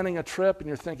planning a trip and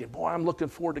you're thinking, boy, I'm looking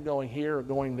forward to going here or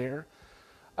going there.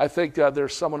 I think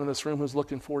there's someone in this room who's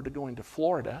looking forward to going to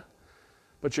Florida.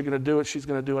 But you're going to do it, she's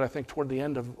going to do it, I think, toward the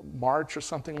end of March or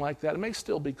something like that. It may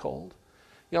still be cold.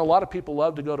 You know, a lot of people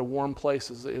love to go to warm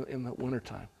places in the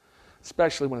wintertime,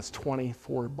 especially when it's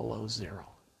 24 below zero.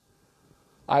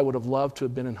 I would have loved to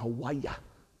have been in Hawaii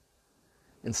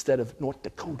instead of North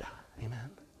Dakota.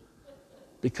 Amen.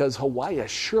 Because Hawaii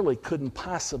surely couldn't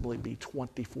possibly be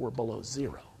 24 below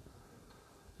zero.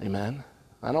 Amen.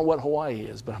 I don't know what Hawaii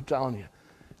is, but I'm telling you,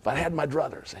 if I had my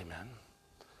druthers, amen.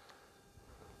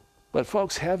 But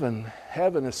folks, heaven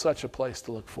is such a place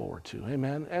to look forward to,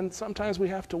 amen. And sometimes we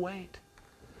have to wait.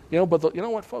 You know, but you know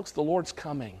what, folks? The Lord's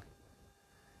coming.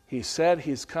 He said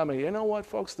he's coming. You know what,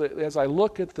 folks? As I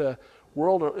look at the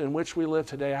world in which we live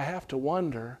today, I have to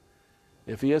wonder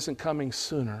if he isn't coming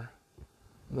sooner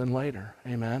than later.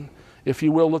 Amen. If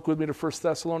you will, look with me to 1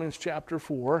 Thessalonians chapter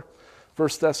 4. 1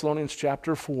 Thessalonians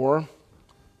chapter 4.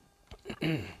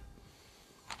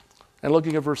 And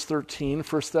looking at verse 13,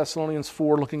 1 Thessalonians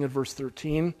 4, looking at verse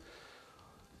 13,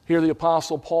 here the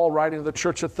Apostle Paul, writing to the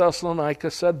church at Thessalonica,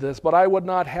 said this, "But I would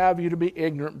not have you to be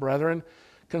ignorant, brethren,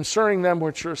 concerning them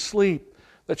which are asleep,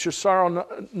 that your sorrow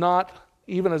not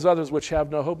even as others which have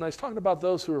no hope." Now he's talking about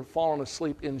those who are fallen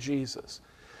asleep in Jesus.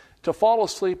 To fall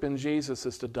asleep in Jesus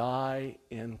is to die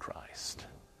in Christ.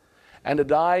 And to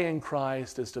die in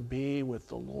Christ is to be with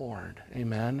the Lord.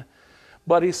 Amen.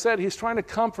 But he said he's trying to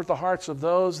comfort the hearts of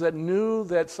those that knew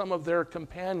that some of their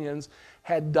companions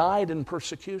had died in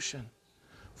persecution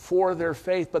for their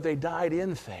faith, but they died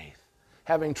in faith,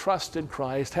 having trusted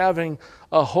Christ, having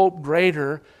a hope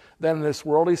greater than this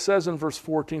world. He says in verse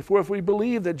 14, "For if we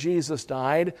believe that Jesus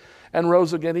died and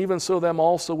rose again, even so them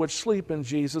also which sleep in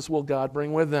Jesus will God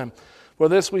bring with them. For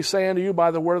this we say unto you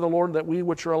by the word of the Lord, that we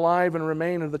which are alive and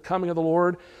remain in the coming of the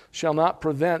Lord shall not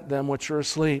prevent them which are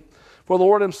asleep. For the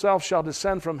Lord himself shall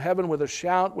descend from heaven with a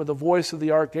shout, with the voice of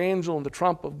the archangel and the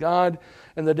trump of God,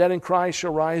 and the dead in Christ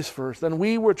shall rise first. Then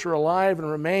we which are alive and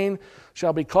remain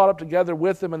shall be caught up together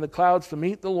with them in the clouds to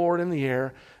meet the Lord in the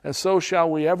air, and so shall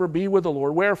we ever be with the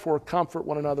Lord. Wherefore comfort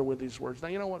one another with these words." Now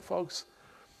you know what, folks?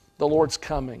 The Lord's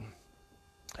coming.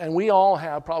 And we all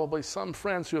have probably some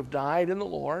friends who have died in the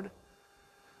Lord.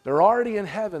 They're already in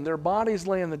heaven. Their bodies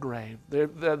lay in the grave.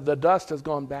 The dust has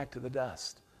gone back to the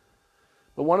dust.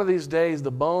 But one of these days, the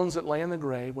bones that lay in the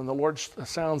grave, when the Lord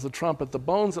sounds the trumpet, the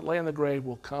bones that lay in the grave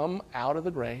will come out of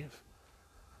the grave.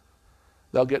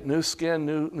 They'll get new skin,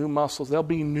 new muscles. They'll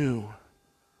be new,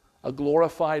 a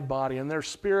glorified body. And their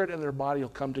spirit and their body will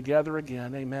come together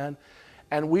again. Amen.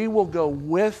 And we will go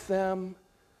with them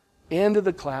into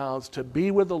the clouds to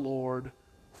be with the Lord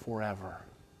forever.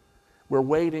 We're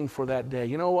waiting for that day.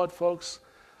 You know what, folks?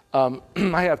 I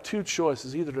have two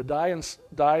choices, either to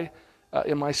die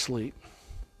in my sleep,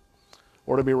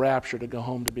 or to be raptured, to go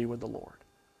home to be with the Lord.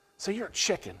 So you're a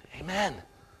chicken. Amen.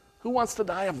 Who wants to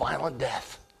die a violent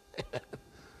death?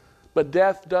 But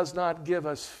death does not give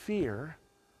us fear.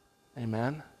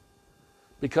 Amen.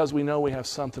 Because we know we have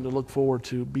something to look forward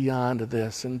to beyond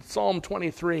this. In Psalm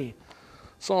 23,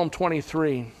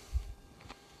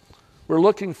 we're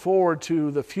looking forward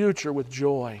to the future with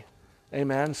joy.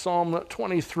 Amen. Psalm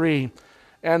 23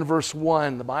 and verse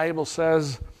 1, the Bible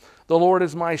says, "The Lord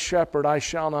is my shepherd, I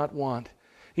shall not want.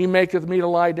 He maketh me to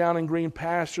lie down in green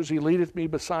pastures. He leadeth me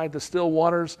beside the still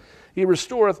waters. He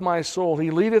restoreth my soul. He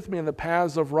leadeth me in the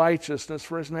paths of righteousness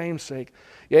for his name's sake.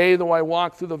 Yea, though I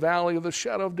walk through the valley of the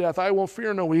shadow of death, I will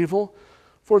fear no evil,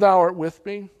 for thou art with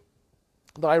me.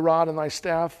 Thy rod and thy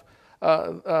staff,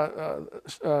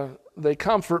 they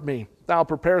comfort me. Thou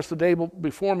preparest the table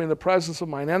before me in the presence of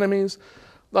mine enemies.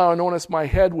 Thou anointest my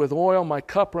head with oil, my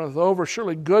cup runneth over.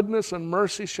 Surely goodness and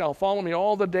mercy shall follow me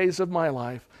all the days of my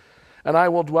life, and I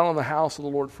will dwell in the house of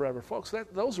the Lord forever." Folks,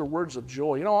 those are words of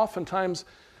joy. You know, oftentimes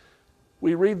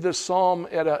we read this psalm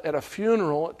at a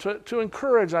funeral to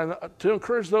encourage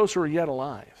those who are yet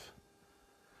alive,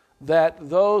 that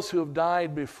those who have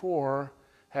died before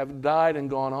have died and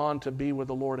gone on to be with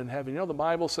the Lord in heaven. You know, the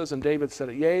Bible says, and David said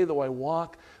it, "Yea, though I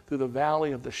walk through the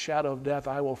valley of the shadow of death,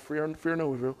 I will fear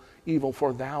no evil,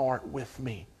 for thou art with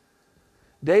me."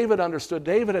 David understood.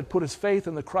 David had put his faith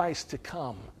in the Christ to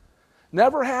come.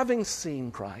 Never having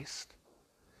seen Christ,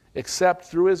 except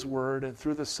through his word and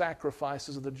through the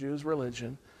sacrifices of the Jews'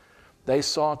 religion, they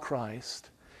saw Christ.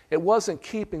 It wasn't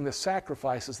keeping the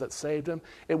sacrifices that saved him.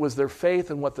 It was their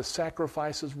faith in what the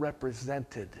sacrifices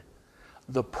represented.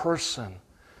 The person,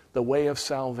 the way of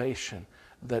salvation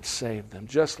that saved them.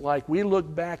 Just like we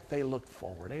look back, they looked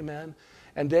forward. Amen.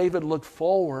 And David looked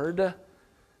forward.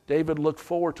 David looked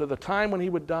forward to the time when he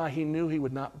would die. He knew he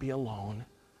would not be alone.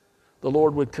 The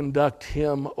Lord would conduct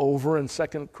him over in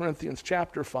 2 Corinthians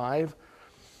chapter 5.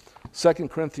 2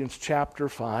 Corinthians chapter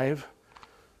 5.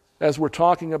 As we're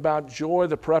talking about joy,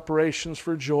 the preparations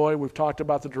for joy, we've talked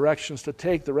about the directions to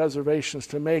take, the reservations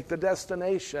to make, the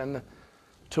destination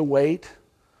to wait.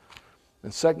 In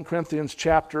 2 Corinthians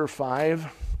chapter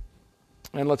 5,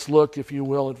 and let's look, if you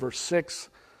will, at verse 6.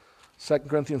 2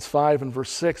 Corinthians 5 and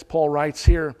verse 6, Paul writes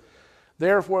here,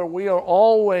 "Therefore we are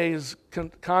always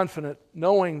confident,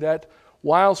 knowing that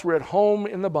whilst we're at home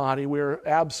in the body, we are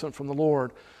absent from the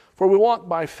Lord. For we walk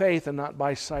by faith and not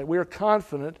by sight. We are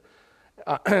confident,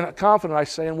 I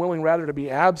say, and willing rather to be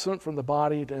absent from the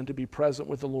body than to be present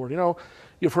with the Lord." You know,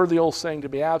 you've heard the old saying, to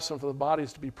be absent from the body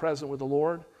is to be present with the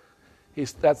Lord.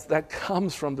 That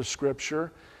comes from the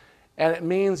Scripture. And it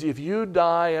means if you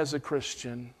die as a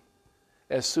Christian,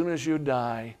 as soon as you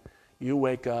die, you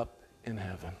wake up in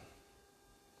heaven.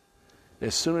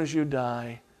 As soon as you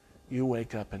die, you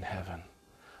wake up in heaven.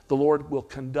 The Lord will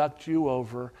conduct you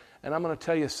over. And I'm going to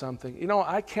tell you something. You know,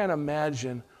 I can't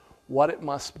imagine what it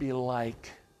must be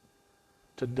like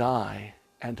to die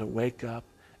and to wake up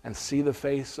and see the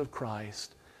face of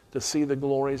Christ, to see the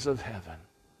glories of heaven.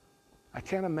 I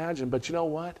can't imagine, but you know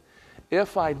what?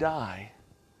 If I die,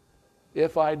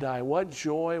 what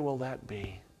joy will that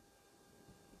be?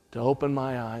 To open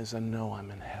my eyes and know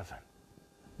I'm in heaven.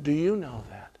 Do you know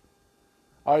that?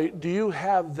 Do you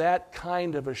have that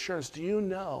kind of assurance? Do you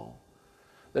know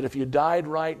that if you died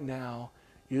right now,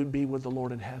 you'd be with the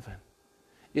Lord in heaven?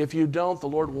 If you don't, the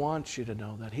Lord wants you to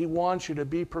know that. He wants you to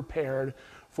be prepared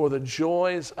for the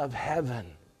joys of heaven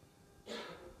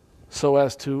so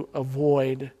as to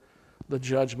avoid the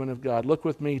judgment of God. Look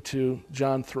with me to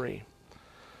John 3.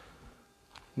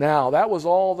 Now, that was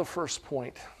all the first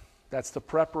point. That's the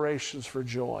preparations for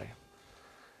joy.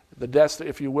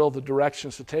 If you will, the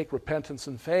directions to take, repentance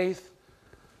and faith.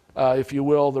 If you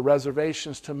will, the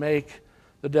reservations to make,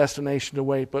 the destination to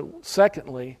wait. But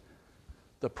secondly,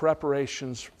 the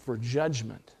preparations for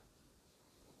judgment.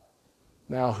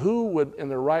 Now, who would, in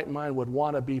their right mind, would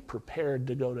want to be prepared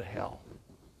to go to hell?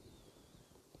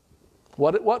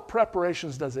 What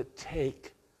preparations does it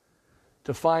take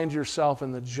to find yourself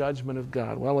in the judgment of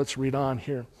God? Well, let's read on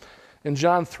here. In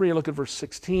John 3, look at verse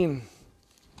 16.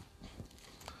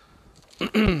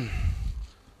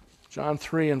 John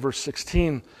 3 and verse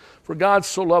 16. For God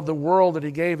so loved the world that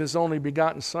he gave his only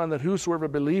begotten Son, that whosoever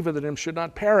believeth in him should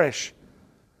not perish.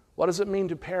 What does it mean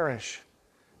to perish?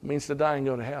 It means to die and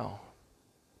go to hell.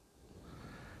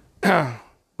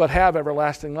 But have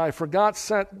everlasting life. For God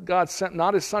sent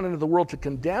not his Son into the world to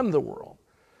condemn the world,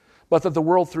 but that the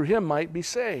world through him might be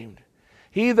saved.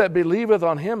 He that believeth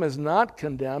on him is not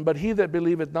condemned, but he that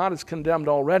believeth not is condemned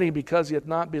already, because he hath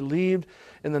not believed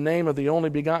in the name of the only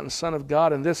begotten Son of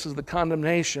God. And this is the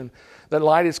condemnation, that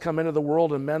light is come into the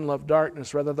world, and men love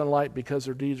darkness rather than light, because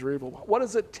their deeds are evil. What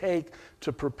does it take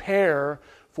to prepare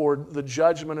for the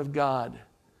judgment of God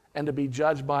and to be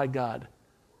judged by God?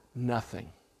 Nothing.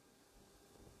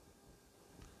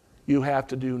 You have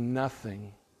to do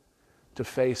nothing to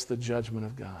face the judgment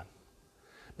of God.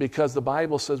 Because the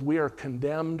Bible says we are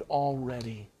condemned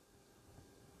already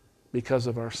because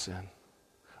of our sin.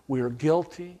 We are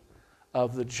guilty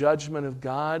of the judgment of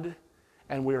God,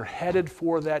 and we are headed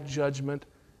for that judgment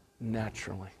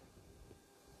naturally.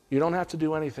 You don't have to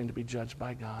do anything to be judged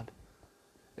by God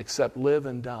except live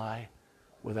and die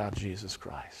without Jesus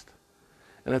Christ.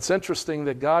 And it's interesting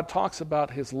that God talks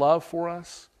about his love for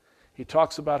us. He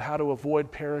talks about how to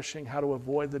avoid perishing, how to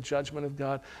avoid the judgment of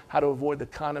God, how to avoid the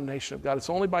condemnation of God. It's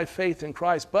only by faith in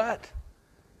Christ. But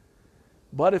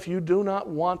if you do not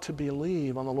want to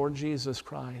believe on the Lord Jesus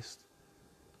Christ,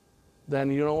 then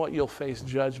you know what? You'll face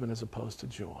judgment as opposed to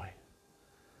joy.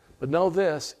 But know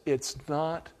this, it's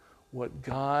not what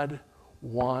God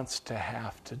wants to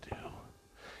have to do.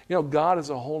 You know, God is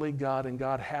a holy God, and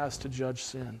God has to judge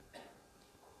sin.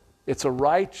 It's a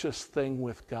righteous thing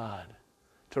with God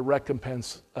to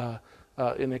recompense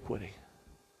iniquity.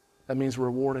 That means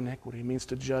reward iniquity. It means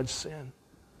to judge sin.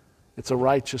 It's a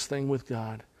righteous thing with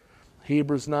God.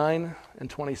 Hebrews 9 and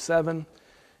 27.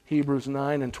 Hebrews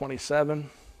 9 and 27.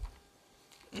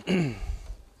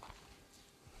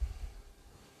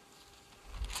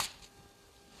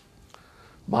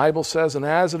 Bible says, and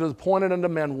as it is appointed unto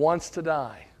men once to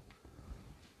die,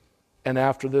 and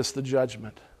after this the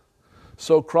judgment,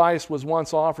 so Christ was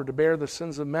once offered to bear the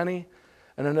sins of many,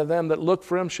 and unto them that look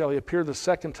for him shall he appear the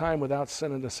second time without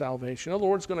sin unto salvation. The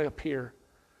Lord's going to appear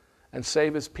and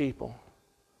save his people,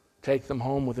 take them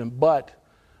home with him. But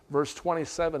verse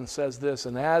 27 says this,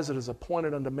 and as it is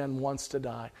appointed unto men once to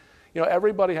die. You know,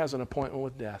 everybody has an appointment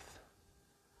with death.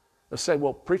 They'll say,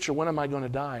 well, preacher, when am I going to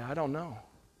die? I don't know.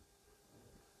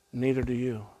 Neither do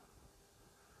you.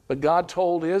 But God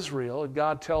told Israel, and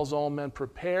God tells all men,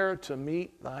 prepare to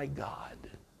meet thy God,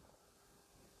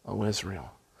 O Israel.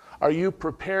 Are you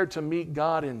prepared to meet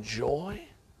God in joy?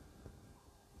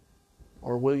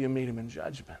 Or will you meet him in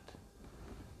judgment?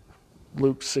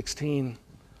 Luke 16.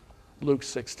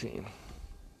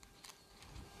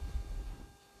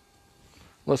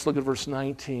 Let's look at verse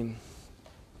 19.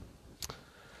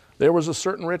 There was a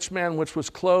certain rich man which was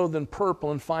clothed in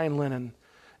purple and fine linen,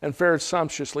 and fared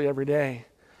sumptuously every day.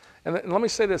 And let me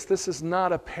say this is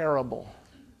not a parable.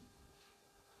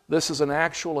 This is an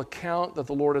actual account that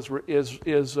the Lord is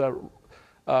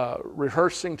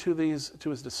rehearsing to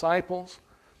his disciples.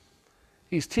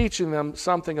 He's teaching them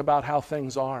something about how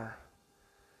things are.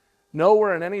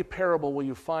 Nowhere in any parable will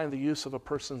you find the use of a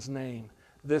person's name.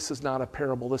 This is not a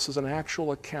parable. This is an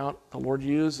actual account the Lord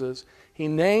uses. He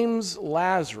names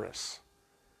Lazarus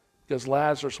because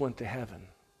Lazarus went to heaven.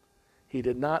 He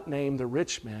did not name the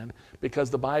rich man because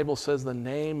the Bible says the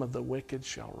name of the wicked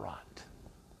shall rot.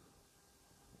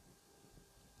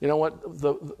 You know what?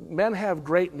 The men have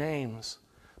great names,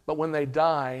 but when they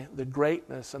die, the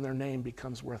greatness and their name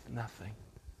becomes worth nothing,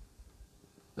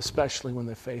 especially when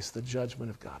they face the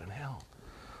judgment of God in hell.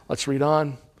 Let's read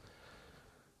on.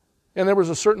 And there was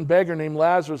a certain beggar named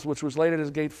Lazarus, which was laid at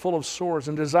his gate full of sores,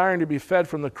 and desiring to be fed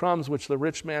from the crumbs which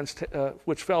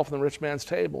fell from the rich man's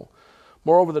table.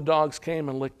 Moreover, the dogs came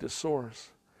and licked his sores.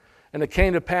 And it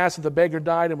came to pass that the beggar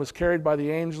died and was carried by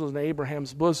the angels in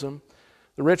Abraham's bosom.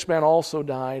 The rich man also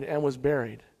died and was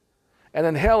buried. And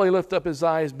in hell he lifted up his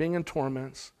eyes, being in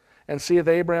torments, and seeth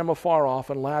Abraham afar off,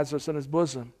 and Lazarus in his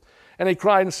bosom. And he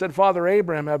cried and said, Father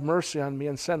Abraham, have mercy on me,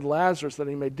 and send Lazarus, that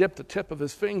he may dip the tip of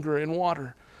his finger in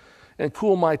water, and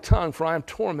cool my tongue, for I am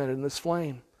tormented in this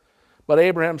flame. But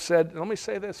Abraham said, let me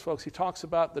say this, folks, he talks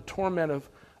about the torment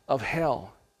of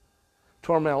hell.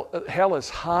 Hell is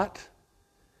hot,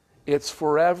 it's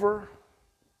forever,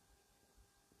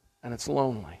 and it's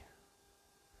lonely.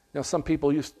 You know, some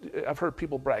people I've heard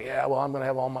people brag, yeah, well, I'm going to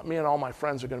have me and all my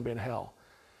friends are going to be in hell.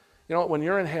 You know what, when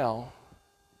you're in hell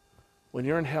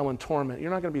in torment,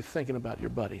 you're not going to be thinking about your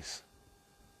buddies.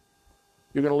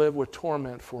 You're going to live with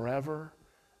torment forever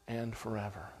and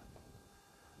forever.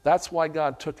 That's why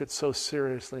God took it so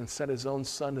seriously and sent his own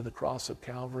son to the cross of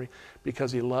Calvary,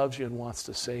 because he loves you and wants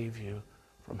to save you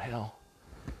from hell.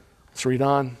 Let's read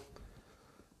on.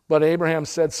 But Abraham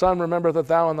said, Son, remember that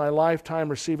thou in thy lifetime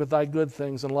receivest thy good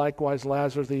things, and likewise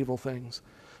Lazarus the evil things.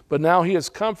 But now he is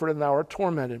comforted, and thou art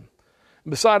tormented.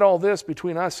 And beside all this,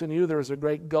 between us and you there is a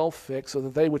great gulf fixed, so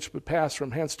that they which pass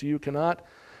from hence to you cannot,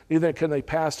 neither can they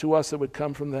pass to us that would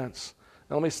come from thence.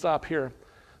 Now let me stop here.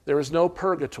 There is no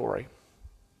purgatory.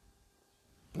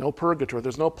 No purgatory.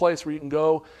 There's no place where you can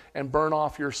go and burn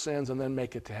off your sins and then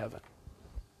make it to heaven.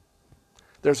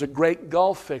 There's a great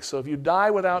gulf fixed. So if you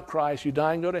die without Christ, you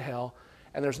die and go to hell,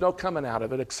 and there's no coming out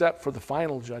of it except for the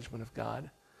final judgment of God.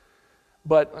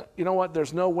 But you know what?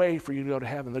 There's no way for you to go to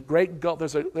heaven. The great gulf,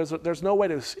 there's no way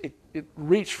to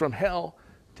reach from hell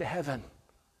to heaven.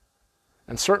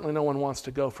 And certainly no one wants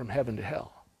to go from heaven to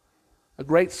hell. A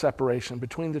great separation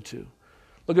between the two.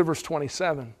 Look at verse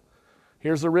 27.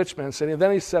 Here's the rich man saying, and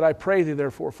then he said, I pray thee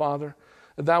therefore, Father,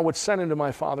 that thou wouldst send him to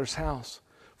my father's house.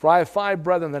 For I have 5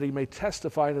 brethren, that he may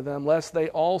testify to them, lest they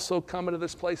also come into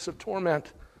this place of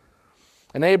torment.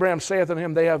 And Abraham saith unto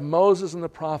him, they have Moses and the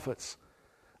prophets.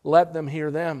 Let them hear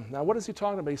them. Now what is he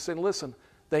talking about? He's saying, listen,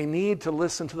 they need to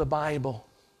listen to the Bible.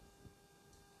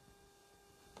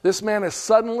 This man is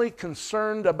suddenly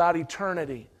concerned about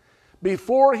eternity.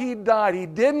 Before he died, he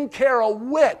didn't care a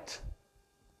whit.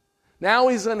 Now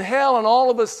he's in hell, and all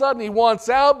of a sudden he wants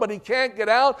out, but he can't get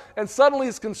out, and suddenly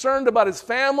he's concerned about his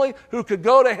family who could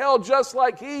go to hell just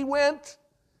like he went.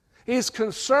 He's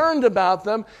concerned about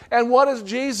them, and what does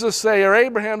Jesus say, or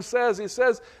Abraham says? He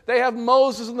says, they have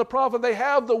Moses and the prophet, they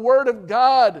have the Word of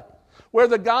God, where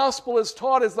the gospel is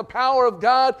taught is the power of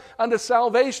God unto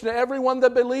salvation to everyone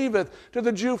that believeth, to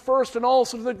the Jew first and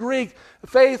also to the Greek.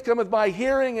 Faith cometh by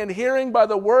hearing, and hearing by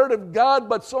the Word of God,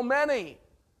 but so many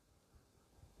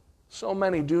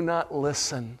do not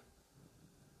listen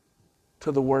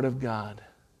to the Word of God.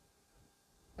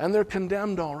 And they're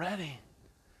condemned already.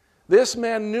 This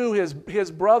man knew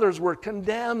his brothers were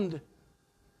condemned.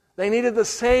 They needed the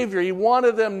Savior. He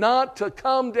wanted them not to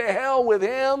come to hell with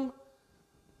him.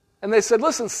 And they said,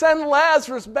 listen, send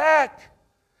Lazarus back.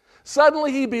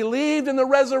 Suddenly he believed in the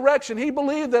resurrection. He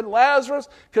believed that Lazarus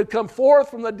could come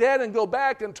forth from the dead and go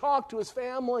back and talk to his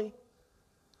family.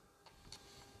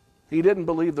 He didn't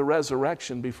believe the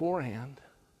resurrection beforehand.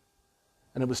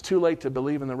 And it was too late to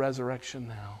believe in the resurrection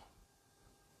now.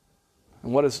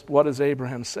 And what does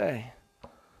Abraham say?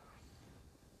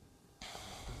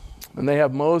 And they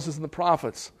have Moses and the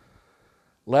prophets.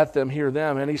 Let them hear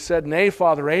them. And he said, Nay,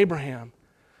 Father Abraham,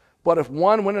 but if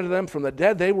one went unto them from the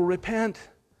dead, they will repent.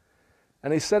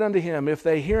 And he said unto him, If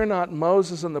they hear not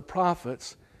Moses and the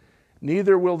prophets,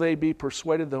 neither will they be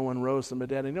persuaded, though one rose from the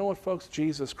dead. And you know what, folks?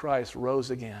 Jesus Christ rose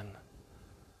again.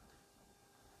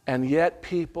 And yet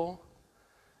people,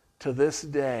 to this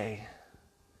day,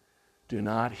 do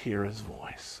not hear his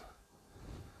voice.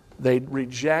 They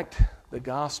reject the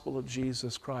gospel of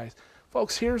Jesus Christ.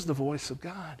 Folks, here's the voice of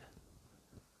God.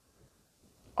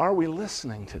 Are we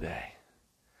listening today?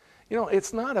 You know,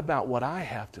 it's not about what I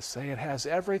have to say. It has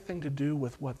everything to do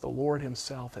with what the Lord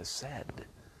himself has said.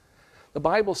 The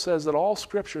Bible says that all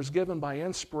Scripture is given by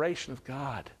inspiration of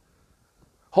God.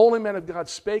 Holy men of God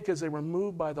spake as they were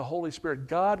moved by the Holy Spirit.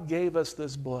 God gave us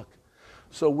this book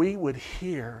so we would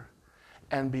hear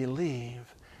and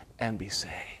believe and be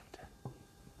saved.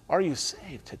 Are you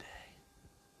saved today?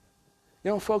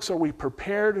 You know, folks, are we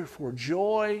prepared for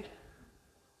joy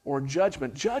or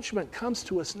judgment? Judgment comes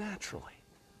to us naturally.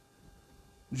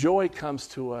 Joy comes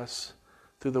to us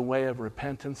through the way of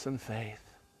repentance and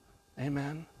faith.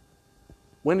 Amen?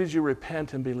 When did you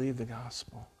repent and believe the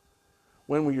gospel?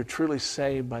 When were you truly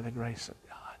saved by the grace of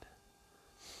God?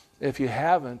 If you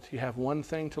haven't, you have one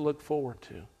thing to look forward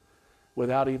to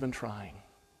without even trying.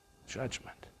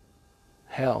 Judgment.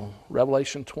 Hell.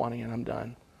 Revelation 20, and I'm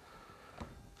done.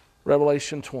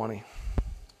 Revelation 20.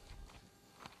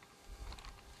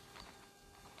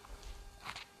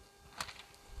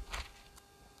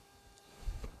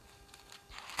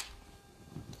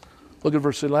 Look at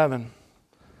verse 11.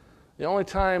 The only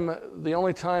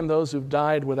time those who've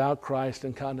died without Christ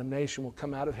in condemnation will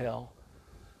come out of hell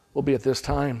will be at this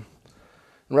time.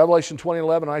 In Revelation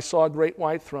 20:11, I saw a great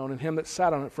white throne, and him that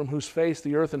sat on it, from whose face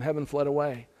the earth and heaven fled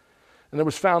away. And there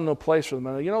was found no place for them.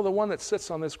 And you know, the one that sits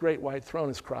on this great white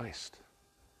throne is Christ.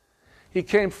 He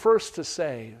came first to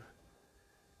save.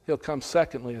 He'll come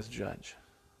secondly as judge.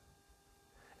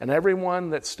 And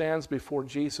everyone that stands before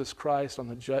Jesus Christ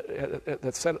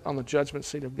that's set on the judgment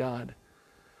seat of God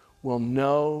will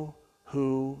know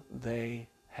who they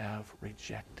have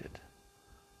rejected,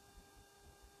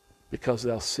 because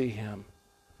they'll see him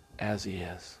as he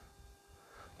is.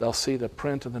 They'll see the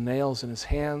print of the nails in his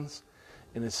hands,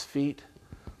 in his feet,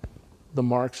 the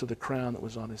marks of the crown that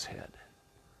was on his head.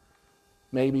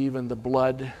 Maybe even the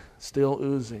blood still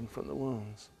oozing from the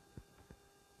wounds.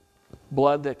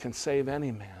 Blood that can save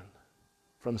any man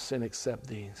from sin except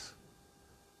these.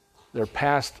 Their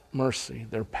past mercy,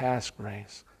 their past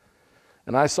grace.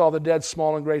 And I saw the dead,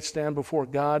 small and great, stand before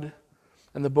God,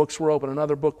 and the books were open.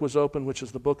 Another book was opened, which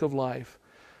is the book of life.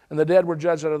 And the dead were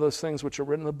judged out of those things which are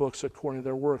written in the books according to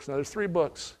their works. Now there's 3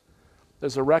 books.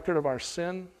 There's a record of our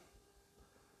sin.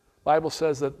 The Bible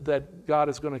says that God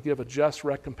is going to give a just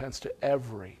recompense to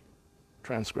every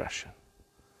transgression.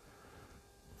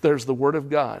 There's the Word of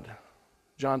God.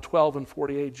 John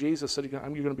 12:48, Jesus said, you're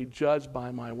going to be judged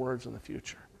by my words in the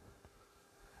future.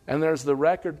 And there's the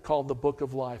record called the book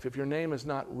of life. If your name is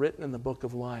not written in the book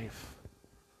of life,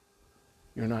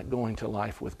 you're not going to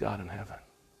life with God in heaven.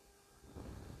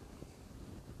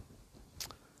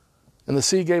 And the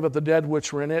sea gave up the dead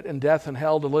which were in it, and death and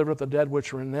hell delivered up the dead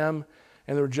which were in them,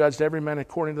 and they were judged every man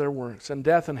according to their works. And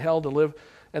death and hell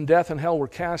were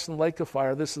cast in the lake of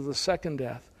fire. This is the second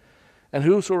death. And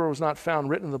whosoever was not found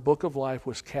written in the book of life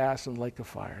was cast in the lake of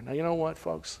fire. Now you know what,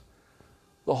 folks?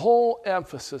 The whole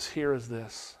emphasis here is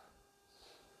this.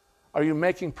 Are you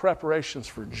making preparations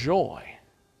for joy?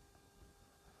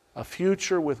 A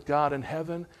future with God in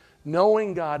heaven?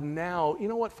 Knowing God now. You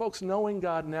know what, folks? Knowing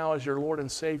God now as your Lord and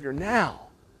Savior now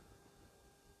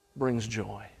brings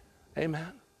joy.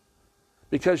 Amen?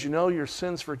 Because you know your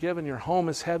sin's forgiven, your home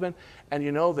is heaven, and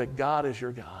you know that God is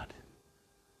your God.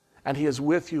 And He is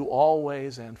with you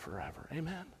always and forever.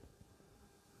 Amen?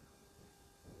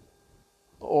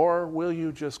 Or will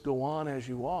you just go on as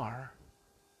you are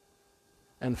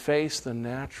and face the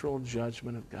natural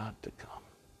judgment of God to come?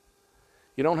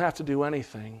 You don't have to do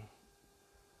anything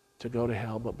to go to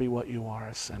hell, but be what you are,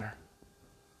 a sinner.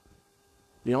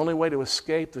 The only way to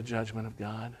escape the judgment of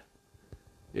God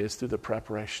is through the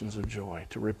preparations of joy,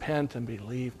 to repent and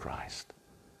believe Christ.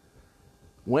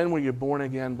 When were you born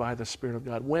again by the Spirit of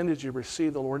God? When did you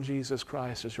receive the Lord Jesus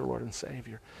Christ as your Lord and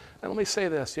Savior? And let me say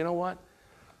this, you know what?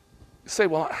 You say,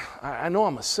 well, I know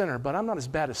I'm a sinner, but I'm not as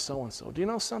bad as so-and-so. Do you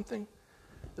know something?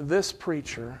 This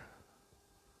preacher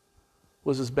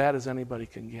was as bad as anybody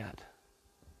can get.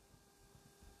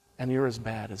 And you're as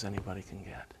bad as anybody can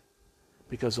get.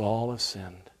 Because all have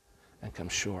sinned and come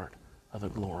short of the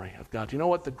glory of God. Do you know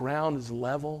what? The ground is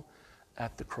level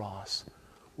at the cross.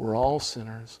 We're all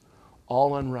sinners,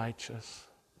 all unrighteous,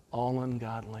 all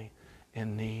ungodly,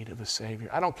 in need of a Savior.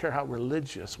 I don't care how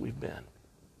religious we've been.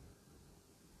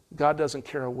 God doesn't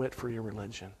care a whit for your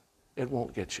religion. It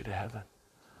won't get you to heaven.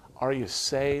 Are you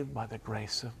saved by the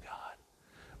grace of God?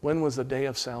 When was the day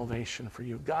of salvation for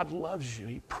you? God loves you.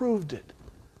 He proved it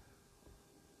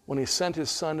when He sent His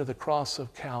Son to the cross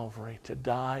of Calvary to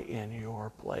die in your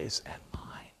place and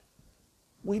mine.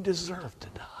 We deserve to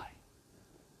die.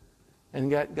 And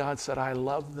yet God said, I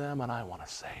love them and I want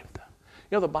to save them.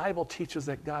 You know, the Bible teaches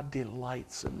that God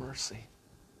delights in mercy.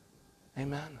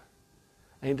 Amen.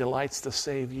 And He delights to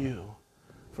save you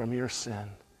from your sin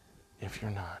if you're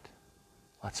not.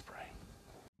 Let's pray.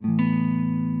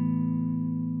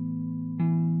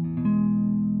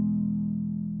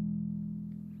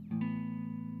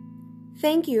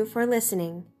 Thank you for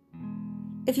listening.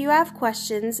 If you have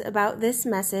questions about this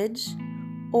message,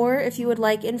 or if you would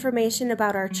like information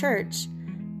about our church,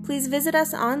 please visit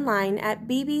us online at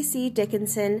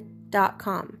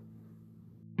bbcdickinson.com.